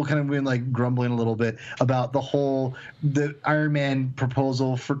few people kind of being, like, grumbling a little bit about about the Iron Man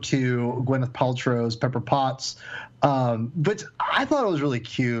proposal to Gwyneth Paltrow's Pepper Potts. But I thought it was really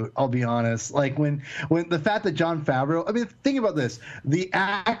cute. I'll be honest. Like when the fact that Jon Favreau. I mean, think about this: the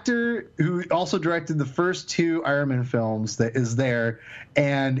actor who also directed the first 2 Iron Man films that is there,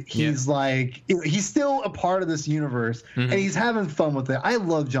 and he's like, he's still a part of this universe, and he's having fun with it. I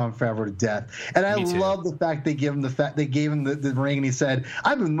love Jon Favreau to death, and I love the fact they gave him the ring, and he said,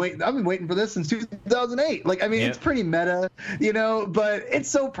 "I've been waiting for this since 2008." Like, I mean, it's pretty meta, but it's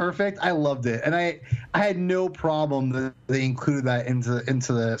so perfect. I loved it, and I had no problem that they included that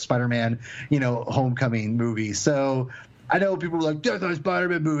into the Spider-Man, Homecoming movie. So I know people were like, "That's not a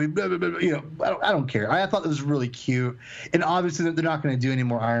Spider-Man movie," blah, blah, blah. I don't care. I thought it was really cute, and obviously they're not going to do any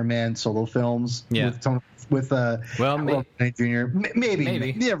more Iron Man solo films with Robert Downey Jr. Maybe,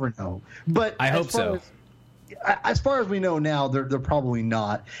 you never know. But I hope so. As far as we know now, they're probably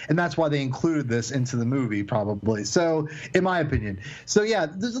not, and that's why they included this into the movie, probably. So, in my opinion,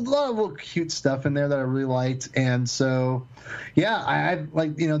 there's a lot of little cute stuff in there that I really liked, and so, I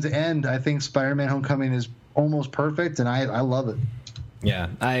like to end. I think Spider-Man: Homecoming is almost perfect, and I love it. Yeah,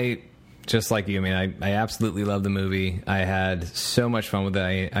 I just like you. I mean, I absolutely love the movie. I had so much fun with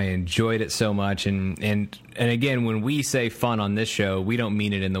it. I enjoyed it so much. And again, when we say fun on this show, we don't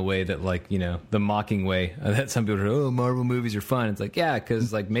mean it in the way that, like, the mocking way that some people are, Marvel movies are fun. It's like, yeah,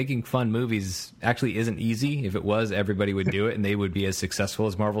 because like making fun movies actually isn't easy. If it was, everybody would do it and they would be as successful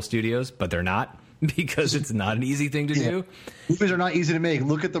as Marvel Studios, but they're not. Because it's not an easy thing to do. Movies are not easy to make.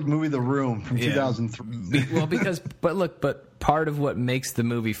 Look at the movie The Room from 2003. Well, but part of what makes the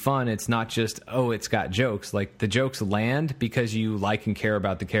movie fun, it's not just, it's got jokes. Like, the jokes land because you like and care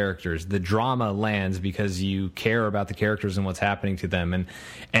about the characters. The drama lands because you care about the characters and what's happening to them.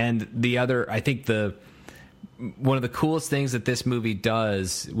 And the other, I think one of the coolest things that this movie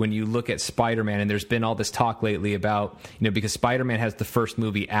does when you look at Spider-Man, and there's been all this talk lately about, because Spider-Man has the first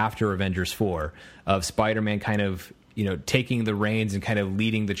movie after Avengers 4 of Spider-Man kind of, taking the reins and kind of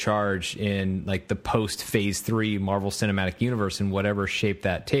leading the charge in like the post Phase 3 Marvel Cinematic Universe in whatever shape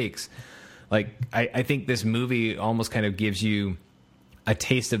that takes. Like, I think this movie almost kind of gives you a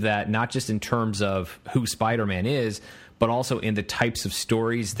taste of that, not just in terms of who Spider-Man is, but also in the types of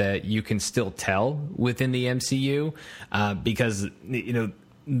stories that you can still tell within the MCU. Because,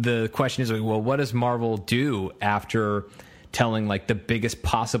 the question is, well, what does Marvel do after telling like the biggest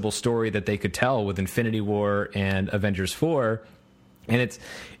possible story that they could tell with Infinity War and Avengers 4? And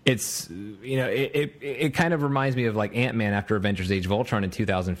it kind of reminds me of like Ant-Man after Avengers Age of Ultron in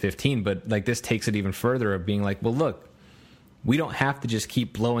 2015, but like this takes it even further of being like, well, look, we don't have to just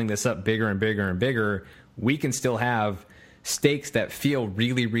keep blowing this up bigger and bigger and bigger. We can still have stakes that feel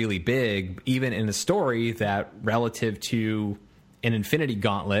really, really big, even in a story that, relative to an Infinity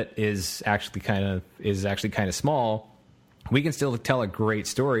Gauntlet, is actually kind of small. We can still tell a great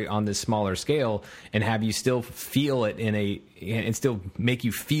story on this smaller scale and have you still feel it and still make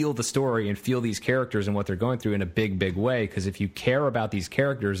you feel the story and feel these characters and what they're going through in a big, big way. Because if you care about these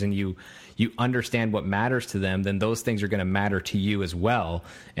characters and you understand what matters to them, then those things are going to matter to you as well.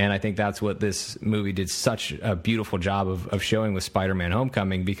 And I think that's what this movie did such a beautiful job of showing with Spider-Man: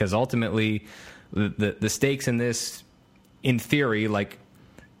 Homecoming, because ultimately the stakes in this, in theory, like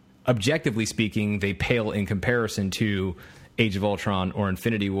objectively speaking, they pale in comparison to Age of Ultron or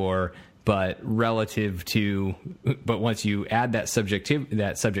Infinity War. But once you add that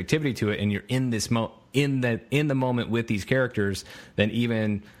subjectivity to it, and you're in this in the moment with these characters, then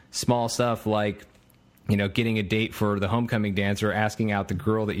even small stuff like, getting a date for the homecoming dance, or asking out the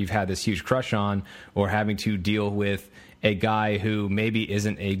girl that you've had this huge crush on, or having to deal with a guy who maybe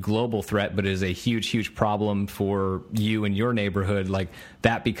isn't a global threat but is a huge, huge problem for you and your neighborhood, like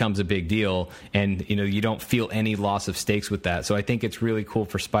that becomes a big deal. And, you don't feel any loss of stakes with that. So I think it's really cool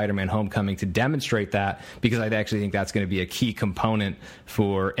for Spider-Man: Homecoming to demonstrate that, because I actually think that's going to be a key component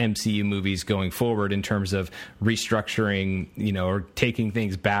for MCU movies going forward in terms of restructuring, or taking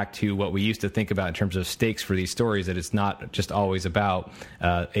things back to what we used to think about in terms of stakes for these stories, that it's not just always about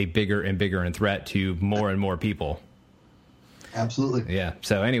a bigger and bigger threat to more and more people. Absolutely. Yeah.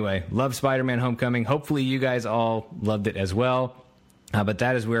 So anyway, love Spider-Man: Homecoming. Hopefully you guys all loved it as well. But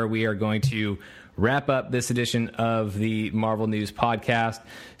that is where we are going to wrap up this edition of the Marvel News Podcast.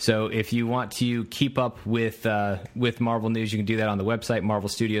 So if you want to keep up with Marvel News, you can do that on the website,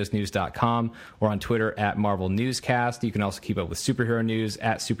 marvelstudiosnews.com, or on Twitter at Marvel Newscast. You can also keep up with superhero news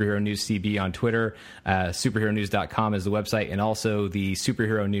at Superhero News CB on Twitter. Superheronews.com is the website, and also the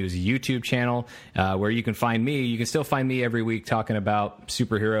Superhero News YouTube channel, where you can find me. You can still find me every week talking about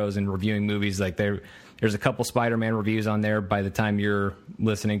superheroes and reviewing movies. Like There's a couple Spider-Man reviews on there by the time you're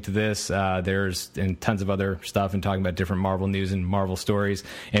listening to this. There's and tons of other stuff and talking about different Marvel news and Marvel stories.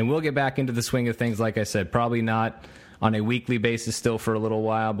 And we'll get back into the swing of things, like I said, probably not on a weekly basis still for a little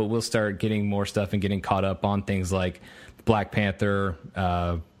while, but we'll start getting more stuff and getting caught up on things like Black Panther.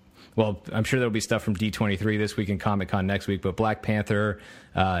 Well, I'm sure there'll be stuff from D23 this week and Comic-Con next week, but Black Panther,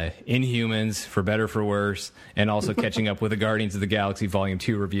 Inhumans, for better for worse, and also catching up with the Guardians of the Galaxy Volume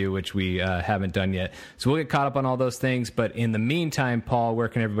 2 review, which we haven't done yet. So we'll get caught up on all those things, but in the meantime, Paul, where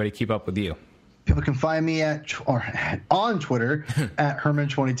can everybody keep up with you? People can find me on Twitter at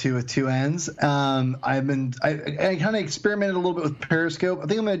Herman22 with 2 N's. I kind of experimented a little bit with Periscope. I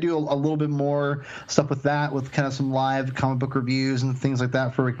think I'm going to do a little bit more stuff with that, with kind of some live comic book reviews and things like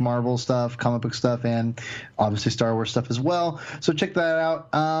that for like Marvel stuff, comic book stuff, and obviously Star Wars stuff as well. So check that out.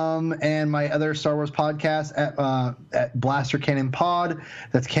 And my other Star Wars podcast at Blaster Cannon Pod.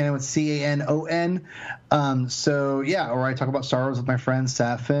 That's Cannon with CANON. So yeah, or I talk about Star Wars with my friends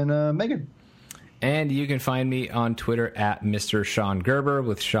Saf and Megan. And you can find me on Twitter at Mr. Sean Gerber,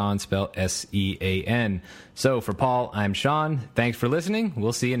 with Sean spelled SEAN. So for Paul, I'm Sean. Thanks for listening.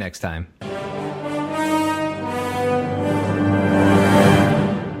 We'll see you next time.